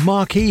provide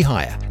marquee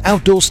hire,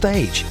 outdoor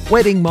stage,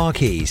 wedding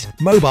marquees,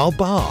 mobile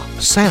bar,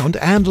 sound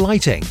and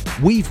lighting.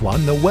 We've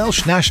won the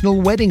Welsh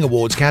National Wedding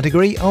Awards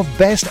category of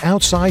Best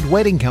Outside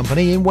Wedding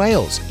Company in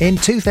Wales in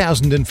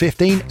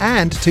 2015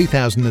 and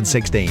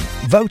 2016,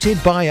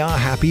 voted by our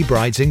happy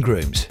brides and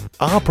grooms.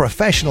 Our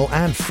professional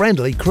and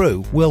friendly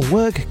crew will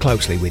work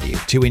closely with you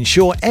to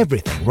ensure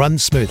everything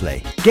runs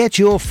smoothly. Get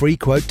your free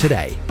quote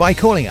today by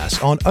calling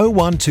us on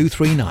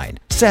 01239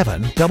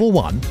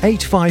 711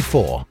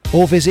 854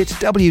 or visit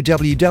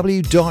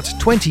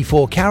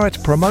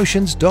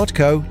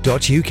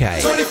www.24caratpromotions.co.uk.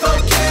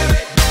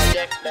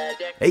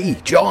 Hey,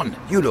 John,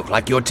 you look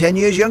like you're 10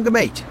 years younger,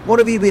 mate. What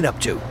have you been up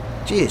to?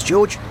 Cheers,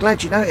 George.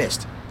 Glad you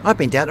noticed. I've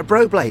been down to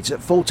Broblades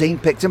at 14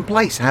 Picton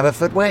Place,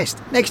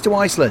 Haverfordwest, next to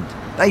Iceland.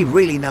 They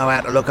really know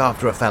how to look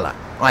after a fella.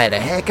 I had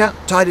a haircut,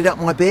 tidied up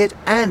my beard,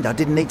 and I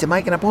didn't need to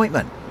make an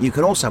appointment. You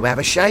can also have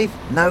a shave,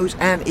 nose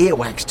and ear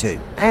wax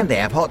too. And they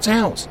have hot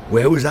towels.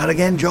 Where was that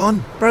again,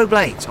 John?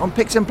 Broblades on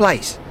Picton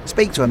Place.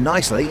 Speak to them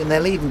nicely and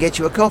they'll even get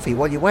you a coffee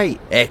while you wait.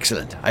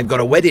 Excellent. I've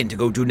got a wedding to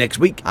go to next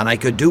week and I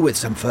could do with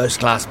some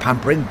first-class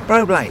pampering.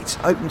 Broblades,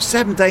 open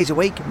 7 days a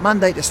week,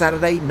 Monday to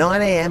Saturday,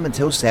 9 a.m.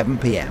 until 7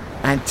 p.m.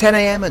 and 10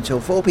 a.m. until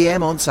 4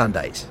 p.m. on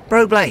Sundays.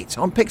 Broblades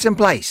on Picton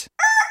Place.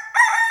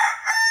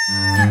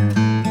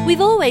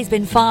 We've always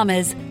been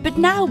farmers, but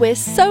now we're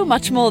so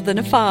much more than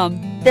a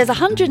farm. There's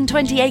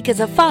 120 acres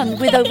of fun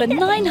with over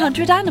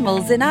 900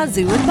 animals in our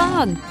zoo and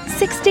barn,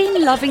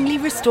 16 lovingly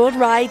restored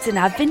rides in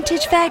our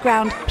vintage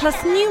fairground,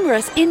 plus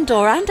numerous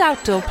indoor and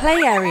outdoor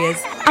play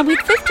areas. And with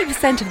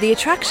 50% of the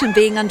attraction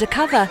being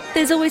undercover,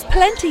 there's always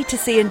plenty to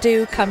see and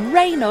do come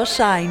rain or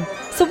shine.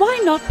 So why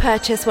not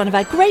purchase one of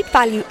our great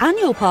value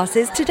annual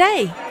passes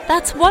today?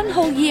 That's 1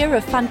 whole year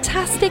of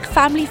fantastic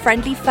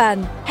family-friendly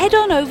fun. Head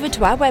on over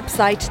to our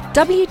website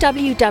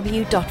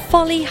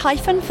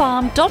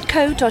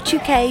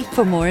www.folly-farm.co.uk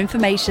for more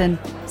information.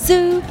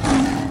 Zoo,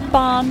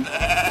 barn,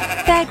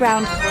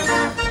 fairground,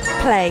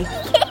 play.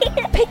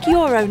 Pick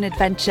your own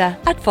adventure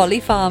at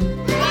Folly Farm.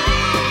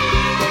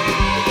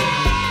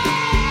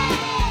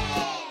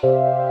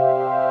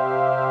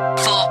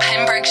 For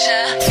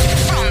Pembrokeshire,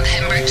 from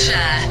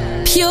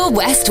Pembrokeshire, Pure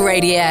West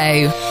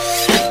Radio.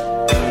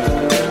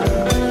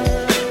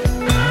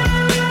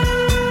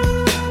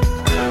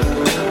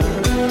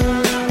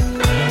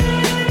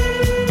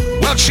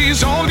 Well,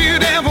 she's all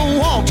you'd ever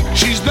want.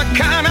 She's the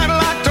kind I'd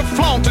like to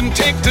flaunt and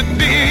take to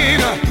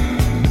dinner.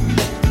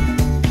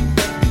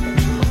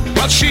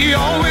 But she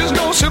always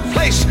knows her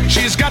place.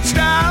 She's got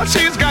style,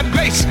 she's got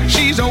grace.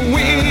 She's a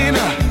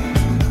winner.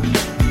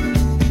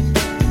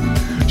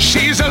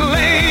 She's a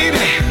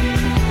lady.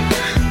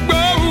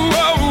 Oh,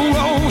 oh,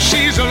 oh,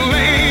 she's a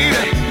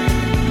lady.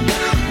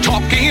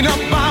 Talking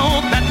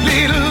about that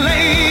little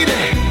lady.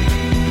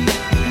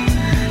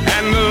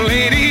 And the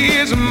lady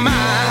is mine.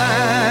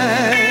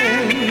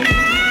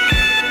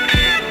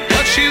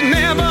 But she's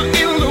never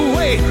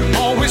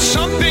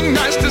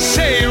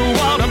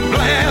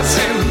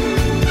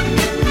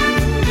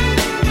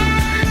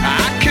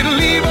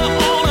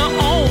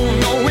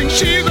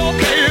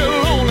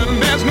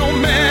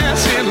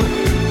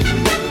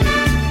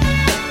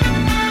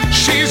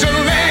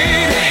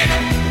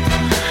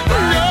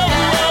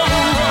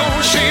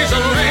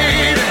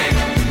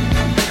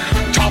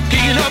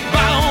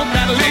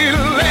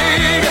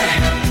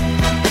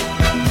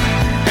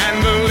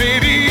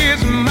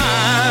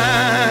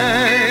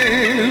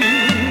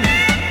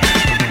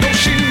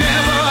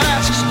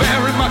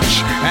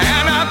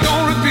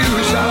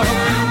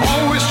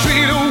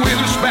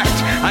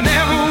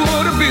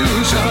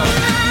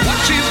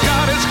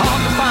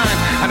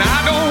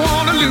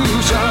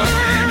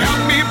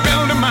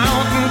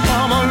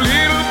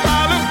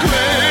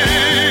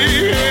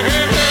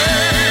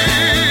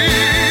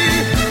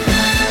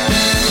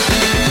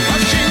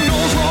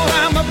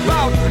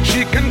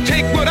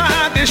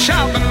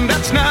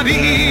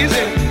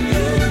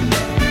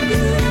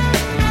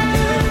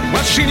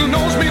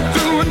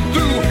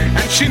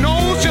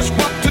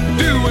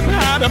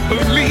to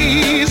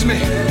please me.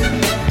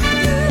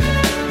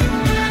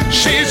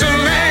 She's a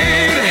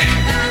lady.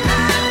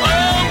 Oh,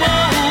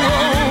 oh,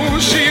 oh,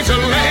 she's a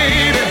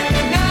lady.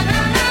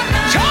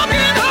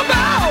 Talking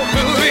about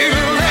the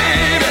little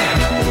lady.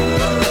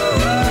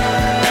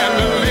 And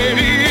the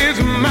lady is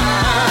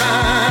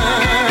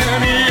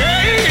mine.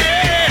 Yeah,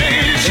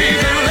 yeah,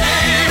 she's a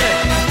lady.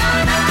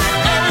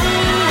 Oh,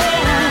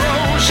 oh,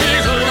 oh,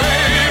 she's a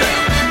lady.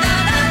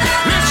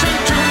 Listen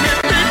to me,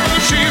 people,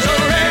 she's a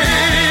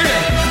lady.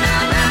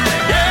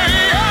 Yeah,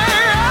 yeah,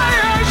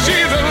 yeah,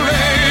 she's a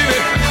lady.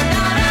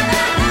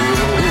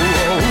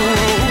 Oh,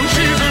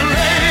 she's a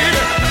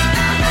lady.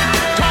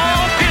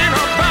 Talking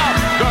about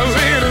the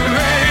little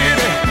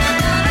lady.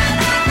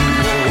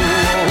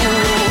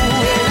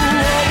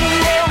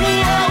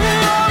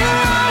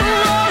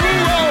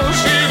 Oh,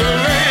 she's a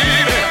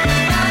lady.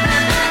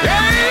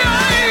 Yeah,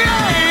 yeah,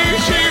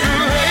 yeah, she's a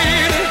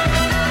lady.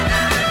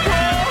 Oh,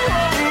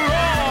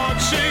 Lord,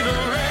 she's a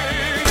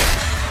lady.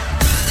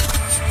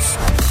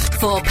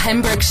 For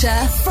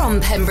Pembrokeshire, from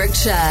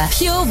Pembrokeshire,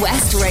 Pure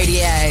West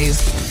Radio.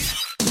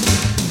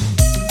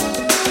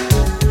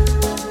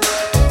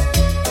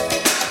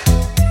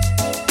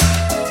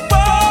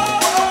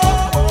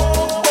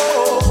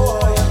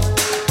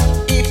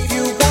 If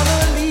you wanna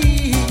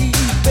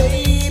leave,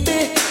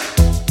 baby,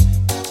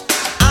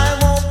 I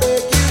won't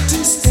beg you to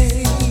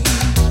stay.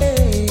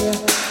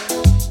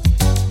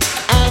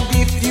 And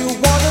if you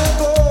wanna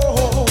go,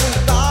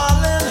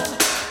 darling,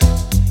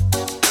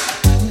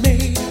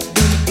 maybe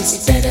it's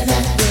better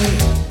that way.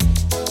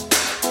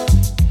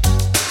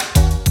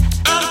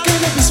 I'm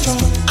gonna be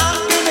strong, I'm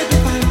gonna be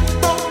fine.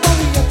 Don't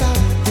worry about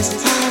this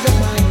heart of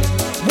mine.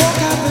 Walk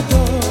out the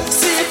door,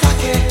 see if I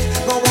can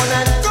go on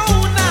and go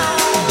now.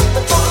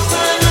 But don't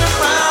turn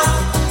around,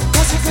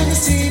 'cause you're gonna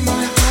see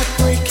my heart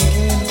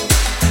breaking.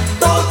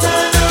 Don't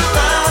turn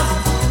around,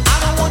 I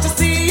don't want to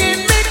see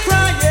me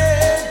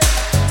crying.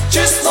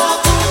 Just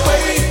walk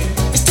away,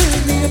 it's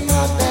tearing me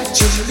apart that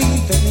you're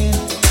leaving.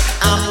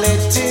 I'm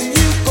letting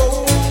you go,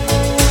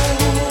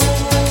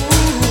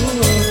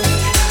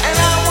 and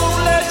I won't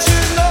let you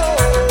know,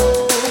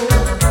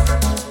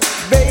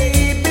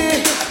 baby.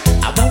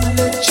 I won't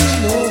let you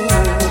know.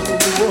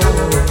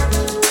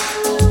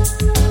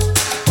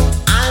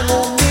 I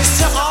won't miss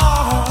your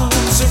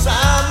arms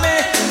around me,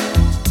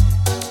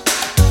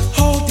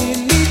 holding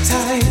me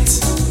tight.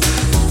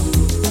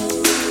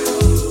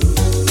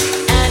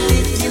 And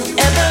if you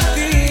ever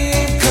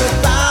think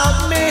about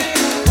me,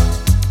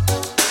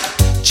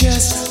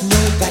 just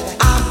know that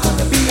I'm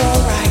gonna be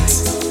alright.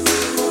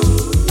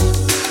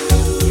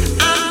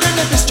 I'm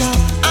gonna be strong,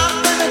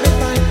 I'm gonna be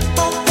fine.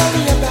 Don't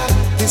worry about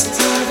this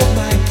time of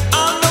mine. I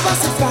know I'll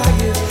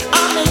survive,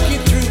 I'll make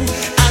it through,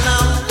 and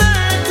I'll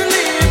learn to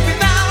live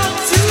without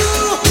you.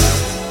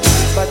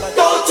 But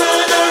don't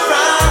turn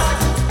around,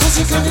 'cause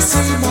you're gonna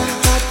see my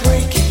heart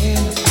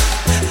breaking.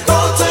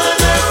 Don't turn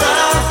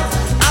around,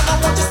 I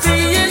don't want to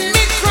see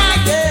me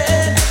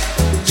crying.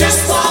 Just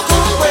walk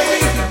away,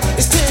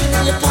 it's tearing me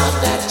apart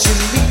that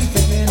you're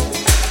leaving.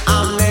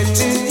 I'm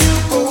letting you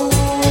go,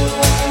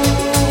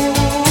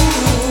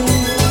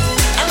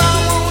 and I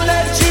won't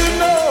let you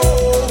know.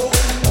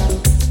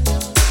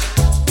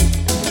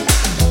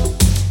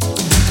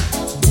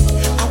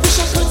 I wish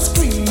I could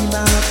scream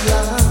out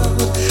loud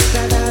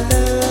that I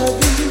love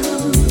you.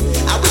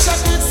 I wish I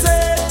could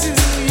say to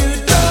you,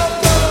 don't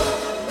go,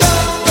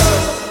 don't go,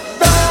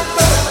 don't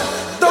go,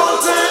 don't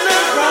turn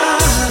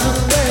around,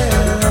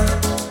 yeah.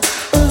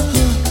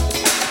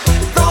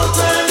 Don't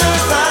turn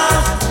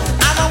around,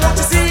 I don't want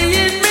to see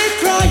me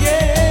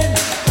crying.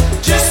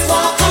 Just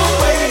walk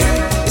away,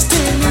 it's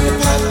tearing me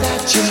apart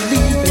that you're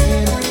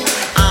leaving.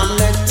 I'm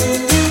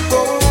letting you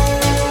go.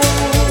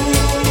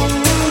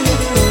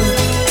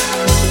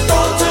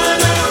 Don't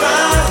turn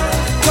around,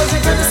 'cause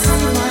you're gonna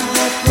see my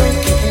heart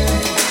breaking.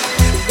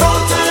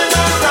 Don't turn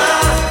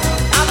around,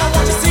 I don't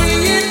want to see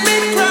me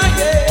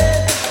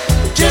crying.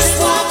 Just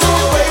walk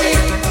away,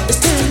 it's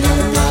tearing me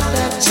apart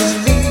that you're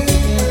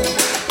leaving.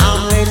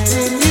 I'm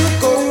letting you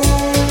go.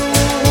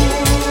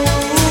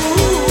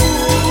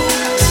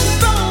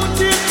 Don't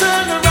you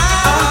turn around, I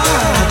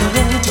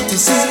don't want you to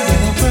see when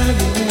I'm crying.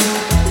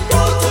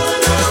 Don't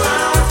turn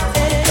around,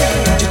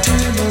 don't you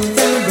turn around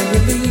when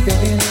we're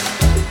leaving.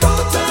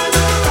 Don't turn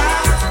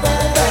around, I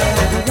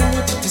don't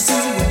want you to see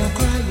when I'm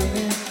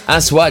crying.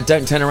 That's why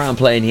Don't Turn Around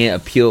playing here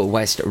at Pure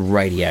West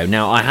Radio.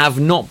 Now, I have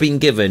not been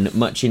given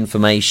much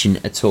information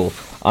at all.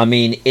 I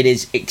mean, it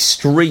is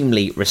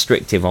extremely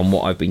restrictive on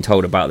what I've been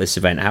told about this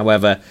event.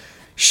 However,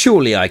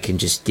 surely I can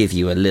just give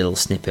you a little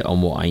snippet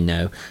on what I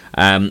know.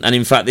 And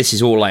in fact, this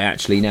is all I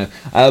actually know.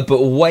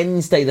 But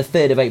Wednesday, the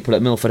 3rd of April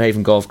at Milford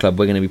Haven Golf Club,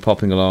 we're going to be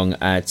popping along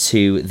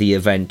to the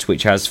event,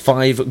 which has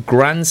 5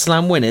 Grand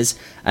Slam winners,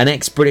 an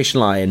ex-British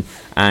Lion,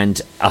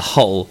 and a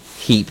whole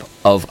heap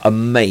of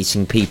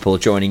amazing people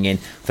joining in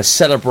for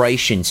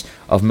celebrations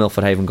of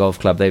Milford Haven Golf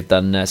Club. They've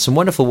done some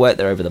wonderful work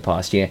there over the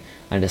past year,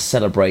 and to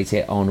celebrate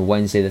it on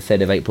Wednesday the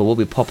 3rd of April, we'll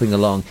be popping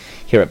along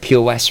here at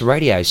Pure West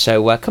Radio.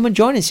 So come and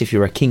join us if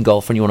you're a keen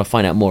golfer and you want to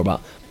find out more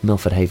about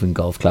Milford Haven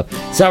Golf Club.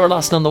 Zara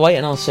Larson on the way,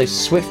 and also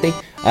Swifty.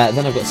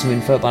 Then I've got some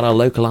info about our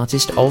local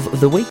artist of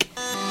the week.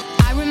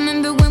 I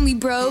remember when we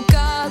broke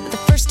up the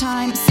first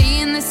time,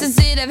 saying this is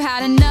it, I've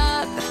had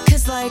enough.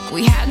 Cause like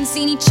we hadn't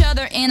seen each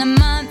other in a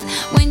month.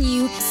 When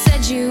you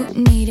said you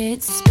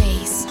needed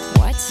space,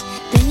 what?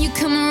 Then you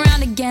come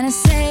around again and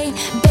say,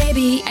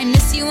 baby, I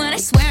miss you and I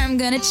swear I'm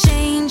gonna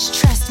change.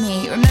 Trust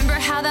me, remember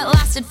how that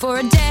lasted for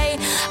a day?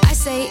 I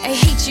say I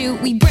hate you,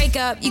 we break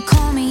up, you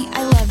call me,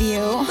 I love you.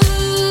 Ooh,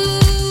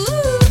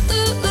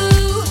 ooh,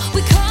 ooh,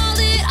 we called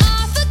it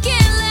off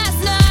again last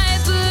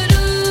night, but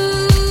ooh,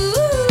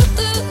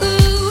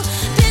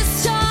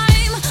 this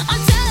time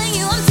I'm telling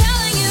you,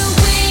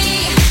 we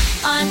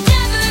are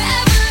never,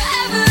 ever,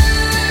 ever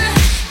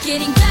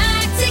getting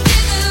back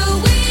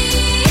together. We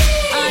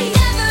are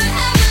never,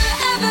 ever,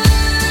 ever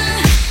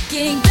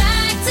getting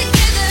back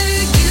together.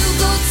 You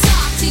go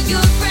talk to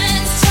your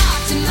friends, talk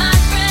to my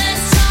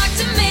friends, talk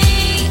to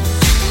me,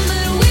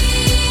 but we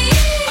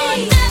are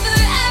never,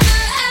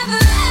 ever,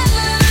 ever,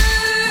 ever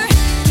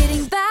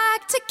getting back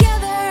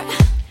together.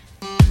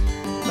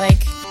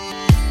 Like,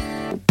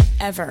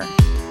 ever.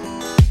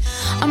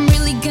 I'm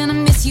really gonna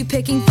miss you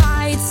picking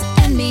fights,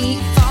 and me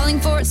falling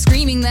for it,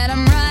 screaming that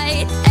I'm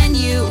right. And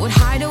you would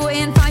hide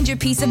away and find your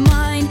peace of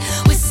mind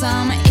with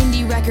some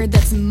indie record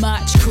that's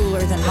much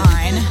cooler than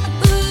mine.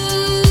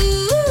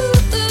 Ooh,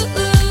 ooh,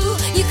 ooh,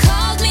 you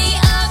called me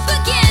up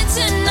again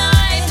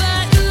tonight,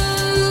 but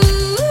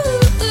ooh,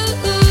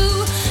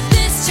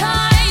 this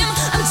time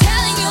I'm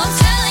telling you,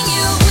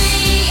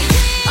 we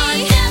are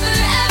never,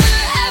 ever,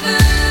 ever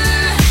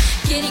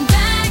getting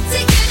back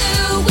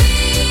together. We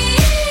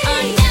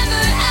are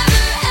never,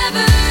 ever,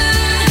 ever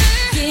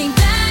getting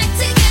back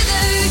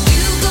together.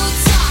 You go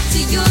talk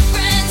to your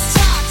friends,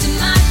 talk to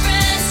my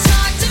friends,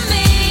 talk to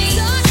me,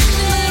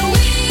 but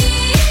we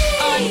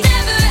are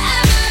never,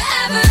 ever,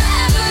 ever,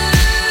 ever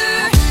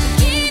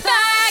get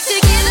back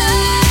together.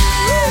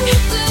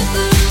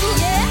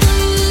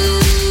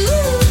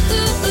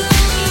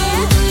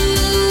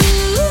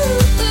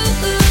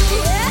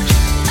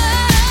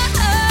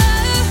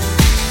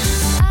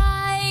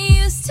 I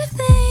used to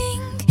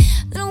think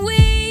that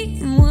we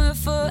were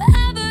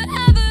forever,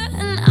 ever,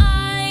 and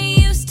I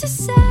used to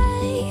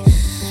say,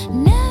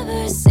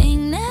 never say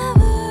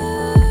never.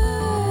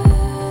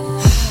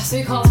 So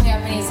he calls me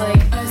up and he's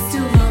like, I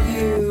still love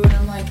you, and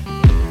I'm like,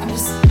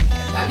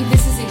 I mean,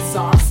 this is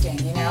exhausting,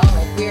 you know?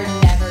 Like, we're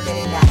never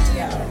getting back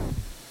together.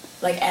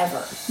 Like,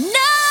 ever. No!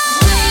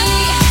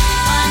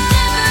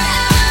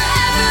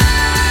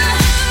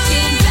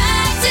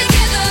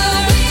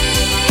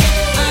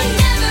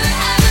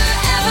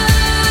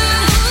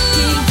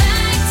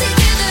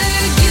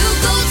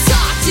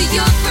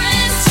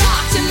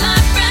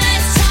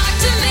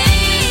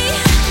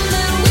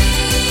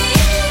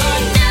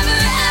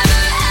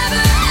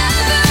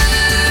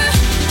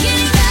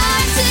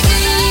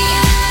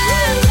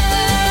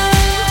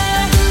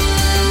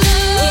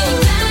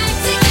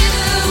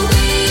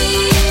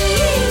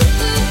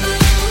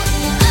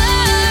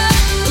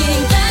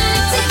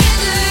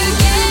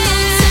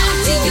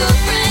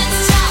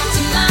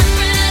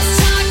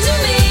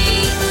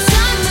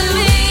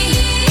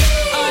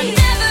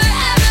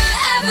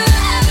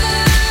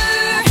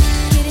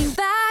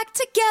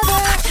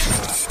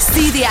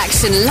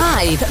 Action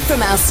live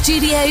from our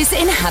studios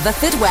in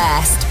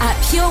Haverfordwest at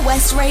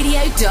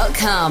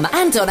purewestradio.com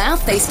and on our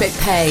Facebook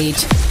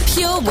page,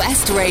 Pure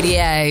West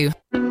Radio.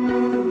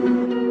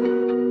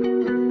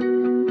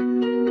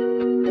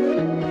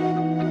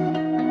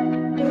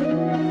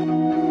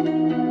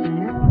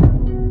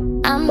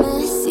 I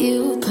miss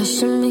you,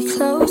 pushing me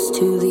close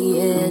to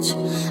the edge.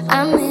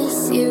 I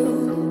miss you.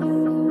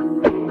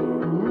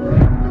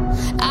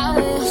 I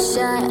wish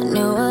I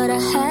knew what I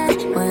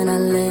had when I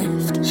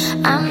left.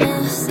 I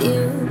miss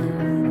you.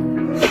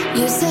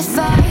 You set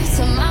fire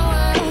to my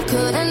world,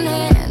 couldn't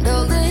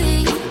handle the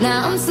heat.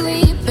 Now I'm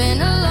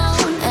sleeping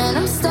alone and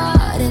I'm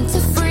starting to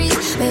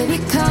freeze. Baby,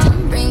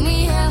 come bring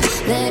me out,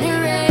 let it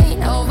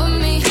rain over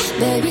me.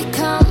 Baby,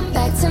 come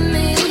back to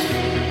me.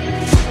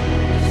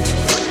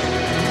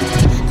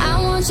 I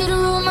want you to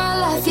rule my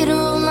life, you to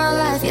rule my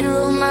life, you to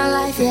rule my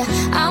life, yeah.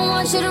 I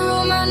want you to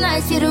rule my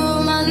nights, you to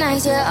rule my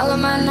nights, yeah. All of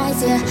my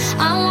nights, yeah.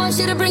 I want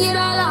you to bring it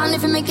all on.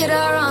 If you make it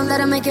all wrong,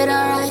 that'll make it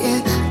all right,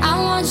 yeah. I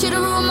want you to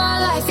rule my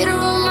life, you to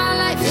rule my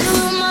life, you to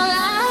rule my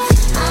life.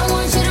 I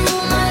want you to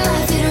rule my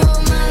life, you to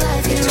rule my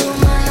life, you to rule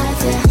my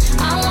life, yeah.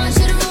 I want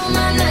you to rule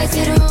my nights,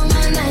 you to rule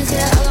my nights,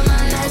 yeah. All of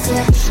my nights,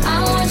 yeah. I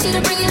want you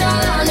to bring it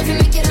all on. If you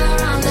make it all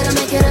wrong, that'll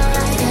make it all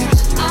right, yeah.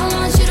 I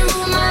want you to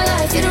rule my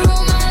life, you to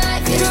rule my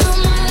life, you to rule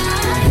my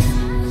life.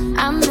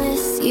 I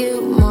miss you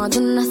more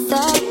than I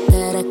thought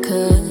that I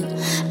could.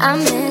 I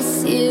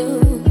miss you.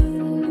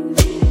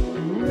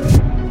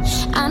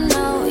 I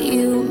know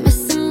you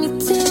missing me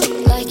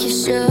too, like you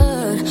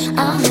should.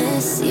 I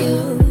miss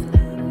you.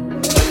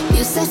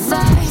 You set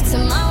fire to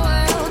my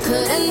world,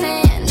 couldn't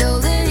handle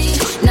the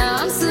heat. Now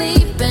I'm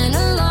sleeping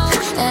alone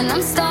and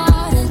I'm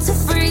starting to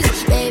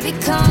freeze. Baby,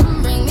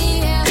 come bring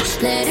me out,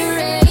 let it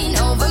rain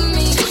over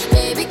me.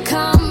 Baby,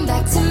 come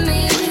back to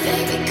me.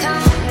 Baby,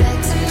 come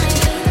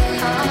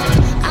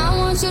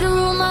want you to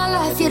rule my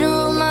life, you to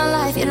rule my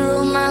life, you to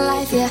rule my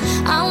life, yeah.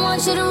 I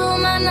want you to rule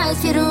my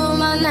nights, you to rule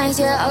my nights,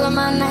 yeah, all of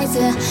my nights,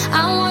 yeah.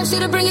 I want you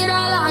to bring it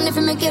all on, if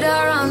you make it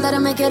all wrong,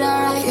 that'll make it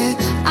all right,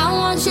 yeah. I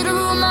want you to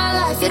rule my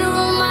life, you to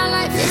rule my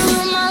life, you to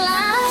rule my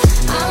life.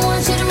 I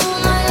want you to rule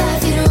my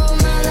life, you to rule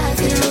my life,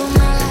 you to rule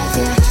my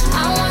life, yeah.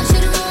 I want you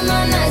to rule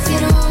my nights,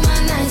 you to rule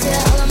my nights,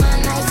 yeah, all of my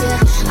nights,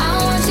 yeah. I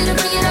want you to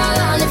bring it all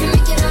on, if you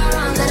make it all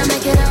wrong, that'll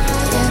make it all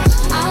right,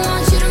 yeah. I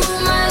want you to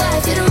rule my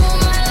life, you to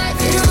rule my life,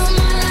 you to rule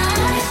my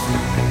life.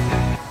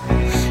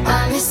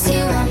 I miss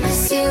you, I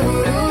miss you.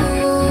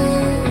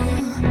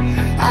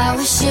 I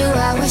wish you,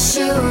 I wish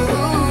you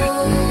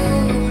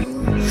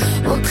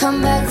will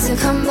come back to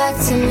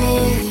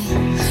me,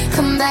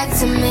 come back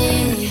to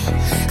me,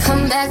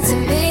 come back to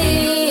me.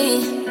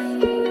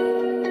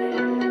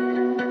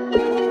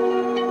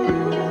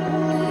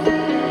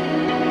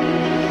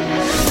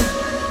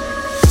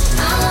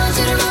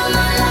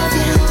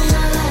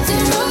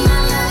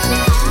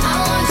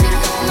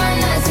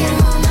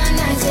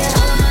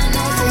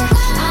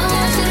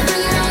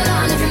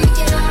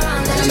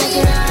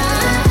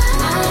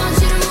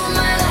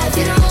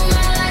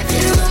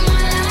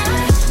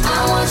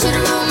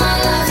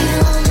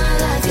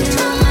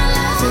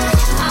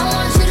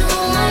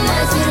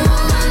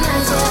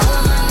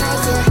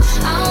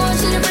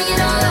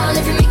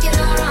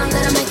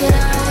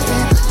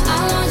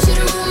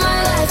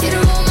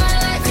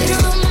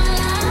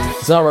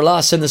 Zara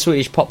Larsson, the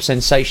Swedish pop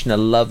sensation. I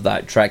love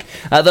that track.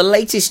 The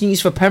latest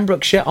news for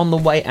Pembrokeshire on the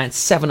way at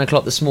 7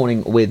 o'clock this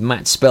morning with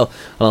Matt Spill.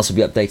 I'll also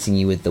be updating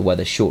you with the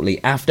weather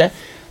shortly after.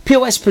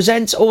 Pure West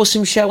presents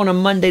Awesome Show on a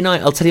Monday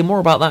night. I'll tell you more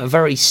about that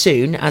very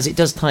soon, as it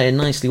does tie in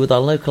nicely with our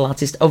local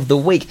artist of the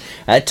week.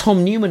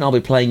 Tom Newman, I'll be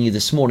playing you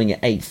this morning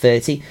at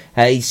 8:30.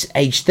 He's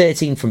aged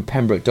 13 from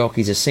Pembroke Dock.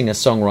 He's a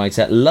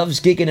singer-songwriter, loves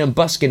gigging and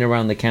busking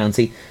around the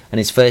county, and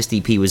his first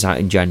EP was out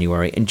in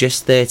January, and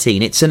just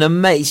 13. It's an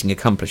amazing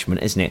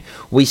accomplishment, isn't it?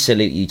 We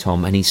salute you,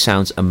 Tom, and he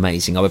sounds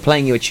amazing. I'll be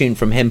playing you a tune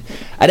from him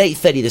at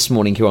 8:30 this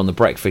morning here on The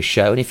Breakfast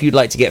Show, and if you'd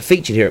like to get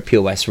featured here at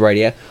Pure West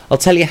Radio, I'll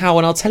tell you how,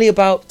 and I'll tell you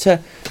about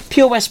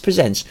Pure West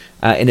Presents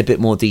in a bit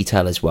more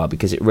detail as well,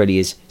 because it really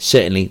is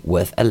certainly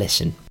worth a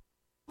listen.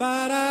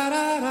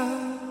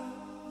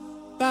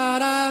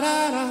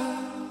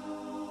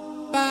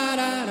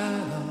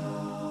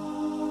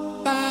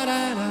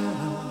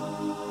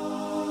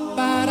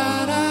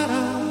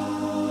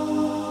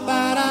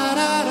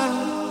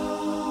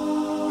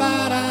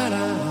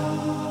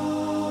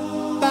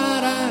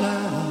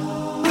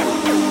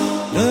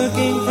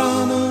 Looking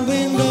from a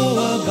window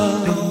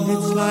above,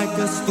 it's like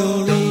a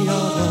story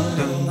of love.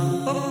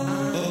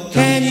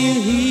 Can you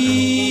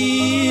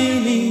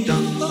hear me?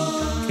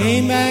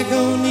 Came back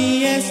only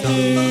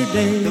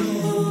yesterday,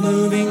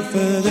 moving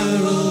further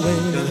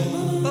away.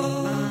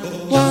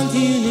 Want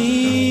you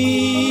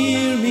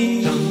near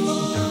me?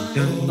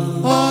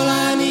 All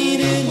I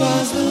needed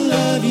was the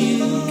love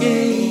you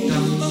gave.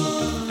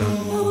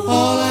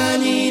 All I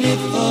needed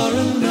for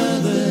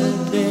another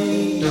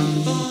day.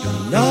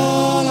 And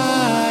all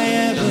I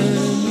ever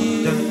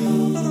knew,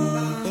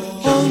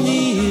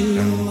 only you.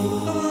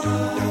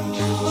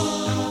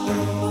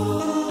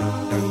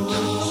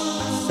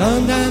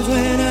 Sometimes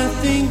when I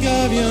think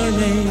of your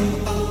name,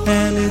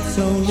 and it's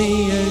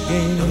only a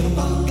game,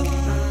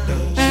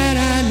 and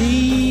I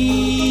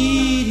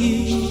need you,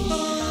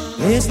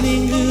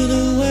 listening to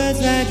the words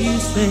that you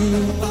sing,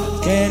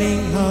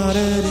 getting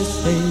harder to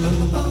say.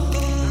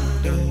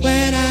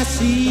 When I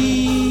see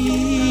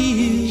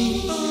you,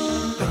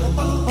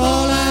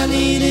 all I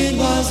needed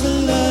was the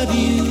love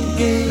you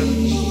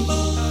gave.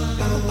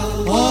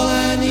 All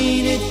I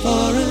needed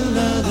for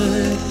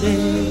another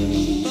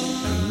day.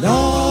 And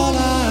all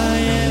I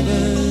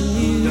ever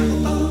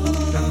knew,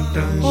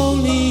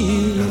 only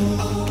you.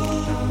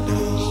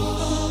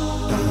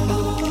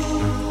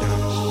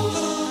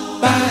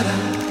 Ba-da,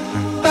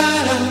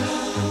 ba-da,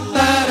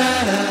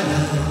 ba-da-da-da.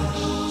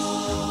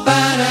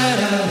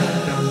 Ba-da-da-da,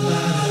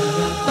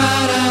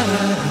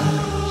 ba-da-da-da.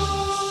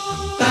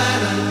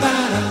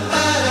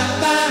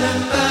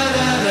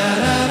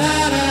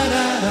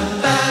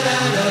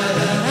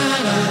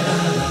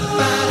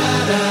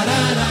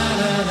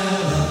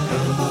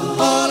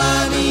 All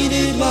I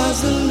needed was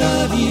the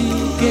love you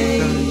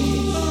gave.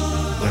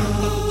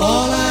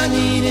 All I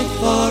needed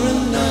for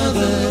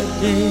another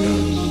day.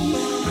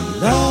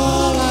 And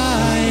all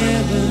I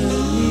ever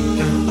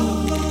knew,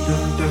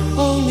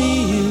 only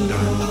you.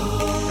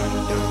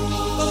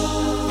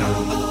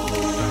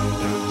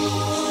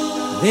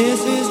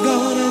 This is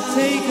gonna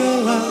take a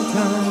long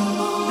time,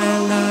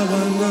 and I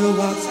wonder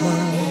what's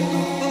mine.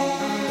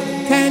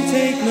 Can't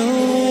take no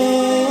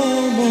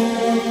more.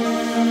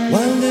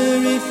 Wonder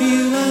if you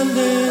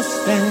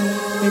understand.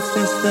 It's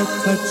just the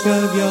touch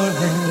of your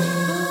hand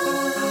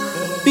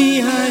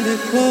behind a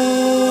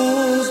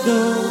closed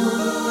door.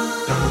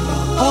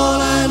 All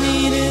I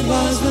needed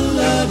was the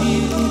love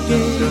you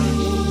gave.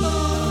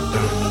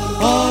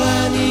 All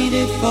I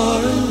needed for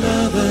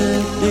another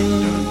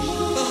day.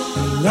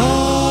 And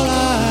all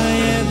I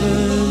ever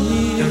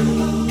knew,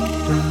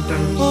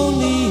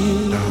 only you.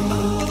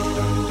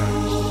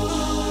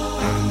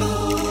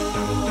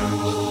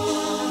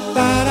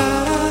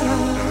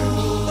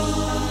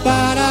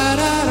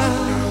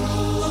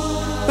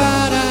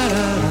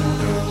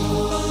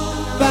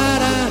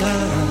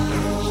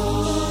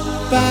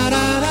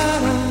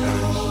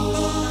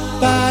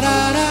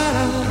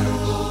 Ba-da-da-da,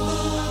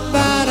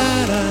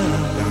 ba-da-da,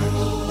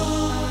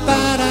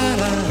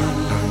 ba-da-da.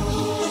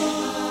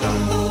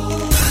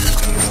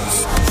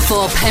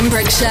 For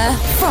Pembrokeshire,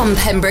 from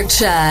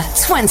Pembrokeshire,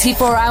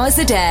 24 hours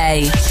a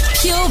day.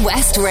 Pure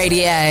West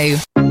Radio.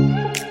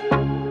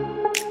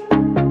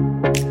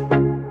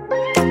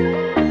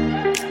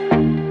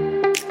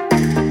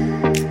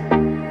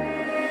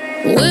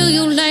 Will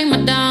you lay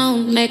me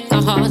down, make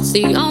my heart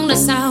the only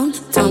sound,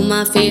 throw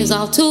my fears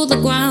all to the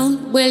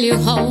ground? Will you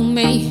hold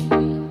me?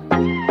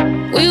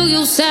 Will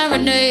you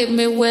serenade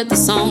me with the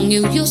song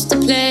you used to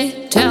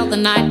play till the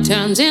night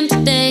turns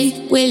into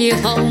day? Will you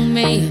hold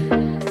me?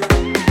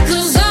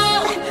 'Cause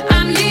all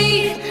I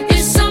need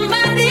is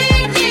somebody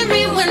near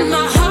me when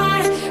my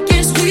heart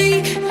gets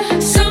weak.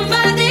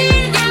 Somebody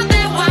out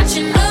there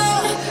watching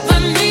over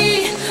me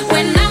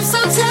when I'm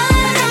so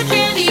tired I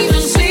can't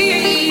even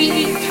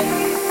sleep.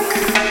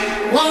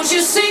 Won't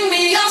you sing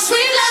me your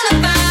sweet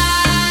lullaby?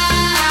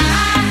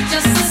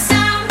 Just the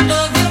sound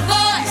of your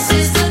voice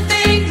is the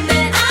thing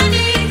that I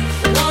need.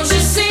 Won't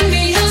you sing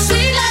me your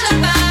sweet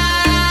lullaby?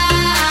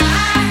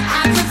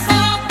 I could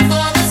fall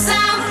for the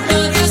sound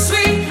of your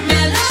sweet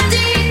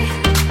melody.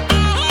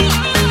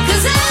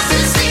 'Cause I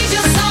just need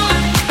your song,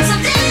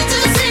 something to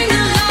sing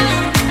along.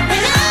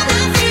 When I'm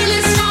not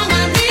feeling strong,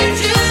 I need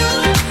you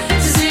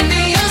to sing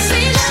me your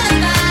sweet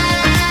lullaby.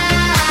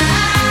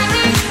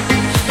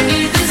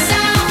 Need the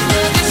sound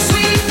of your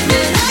sweet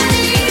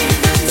melody,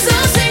 so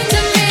sing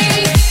to me.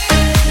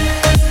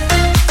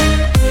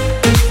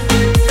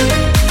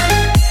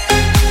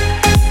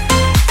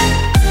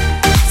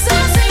 So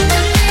sing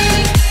to me.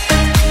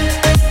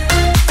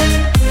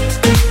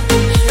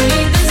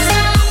 Need the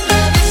sound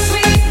of your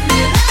sweet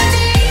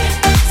melody,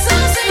 so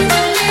sing to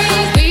me.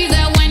 I'll be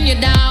there when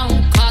you're down,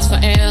 'cause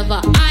forever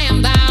I am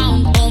bound.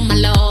 Oh my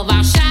love,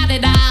 I'll shout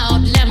it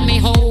out, let me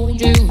hold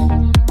you.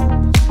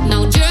 No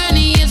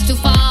journey is too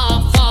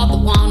far for the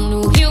one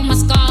who healed my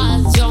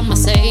scars. You're my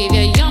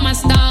savior, you're my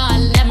star,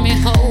 let me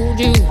hold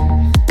you.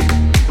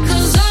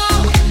 'Cause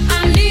all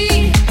I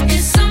need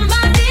is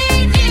somebody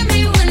near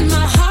me when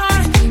my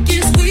heart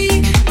gets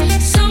weak.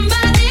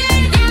 Somebody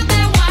out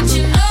there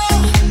watching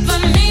over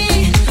me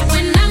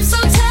when I'm so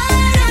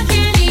tired I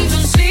can't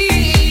even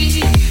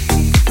sleep.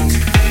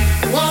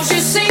 Won't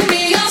you sing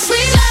me your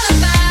sweet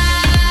lullaby?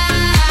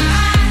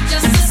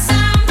 Just the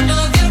sound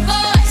of your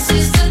voice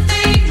is the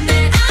thing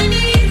that I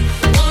need.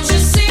 Won't you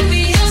sing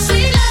me your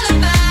sweet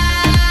lullaby?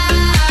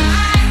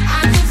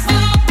 I could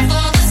fall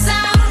for the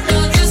sound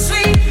of your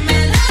sweet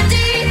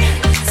melody,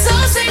 so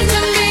sing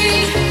to me.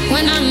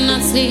 When I'm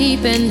not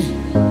sleeping,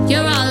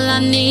 you're all I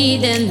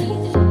need, and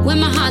when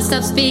my heart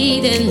stops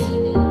beating,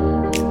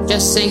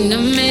 just sing to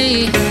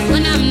me.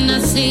 When I'm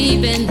not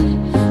sleeping,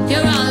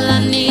 you're all I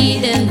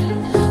need, and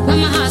when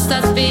my heart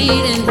stops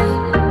beating,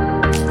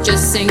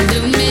 just sing to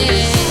me.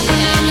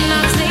 I'm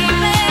not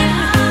sleeping,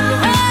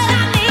 you're all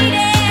I need,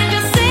 and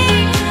just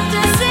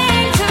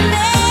sing to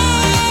me.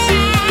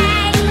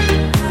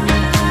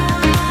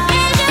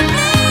 And you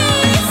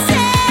please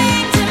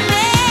sing to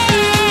me.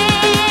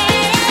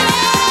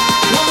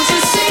 Won't you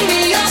sing me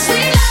your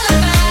sweet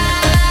lullaby?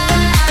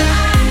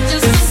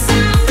 Just the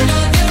sound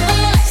of your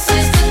voice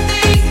is the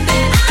thing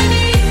that I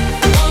need.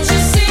 Won't you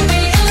sing me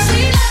your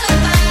sweet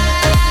lullaby?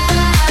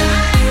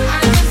 I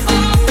could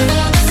fall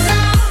for the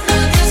sound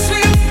of your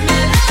sweet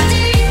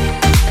melody.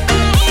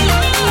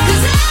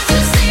 'Cause I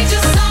just need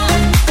your song,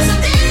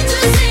 something to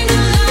sing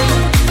along.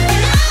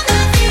 When I'm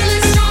not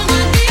feeling strong,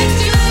 I need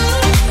you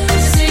to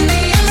sing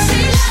me your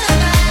sweet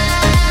lullaby.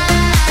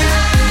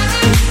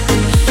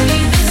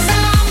 Need the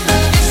sound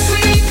of your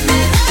sweet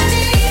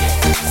melody,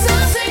 so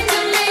sing to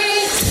me.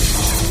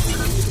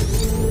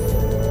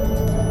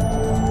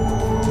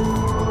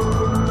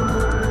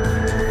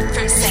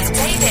 From St.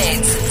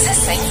 David's to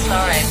St.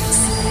 Florence.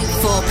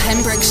 For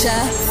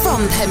Pembrokeshire,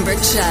 from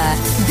Pembrokeshire,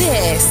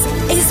 this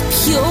is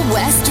Pure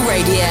West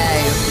Radio.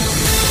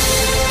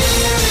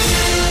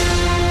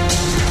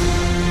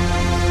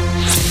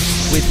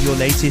 With your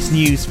latest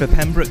news for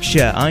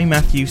Pembrokeshire, I'm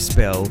Matthew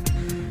Spill.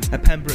 A Pembroke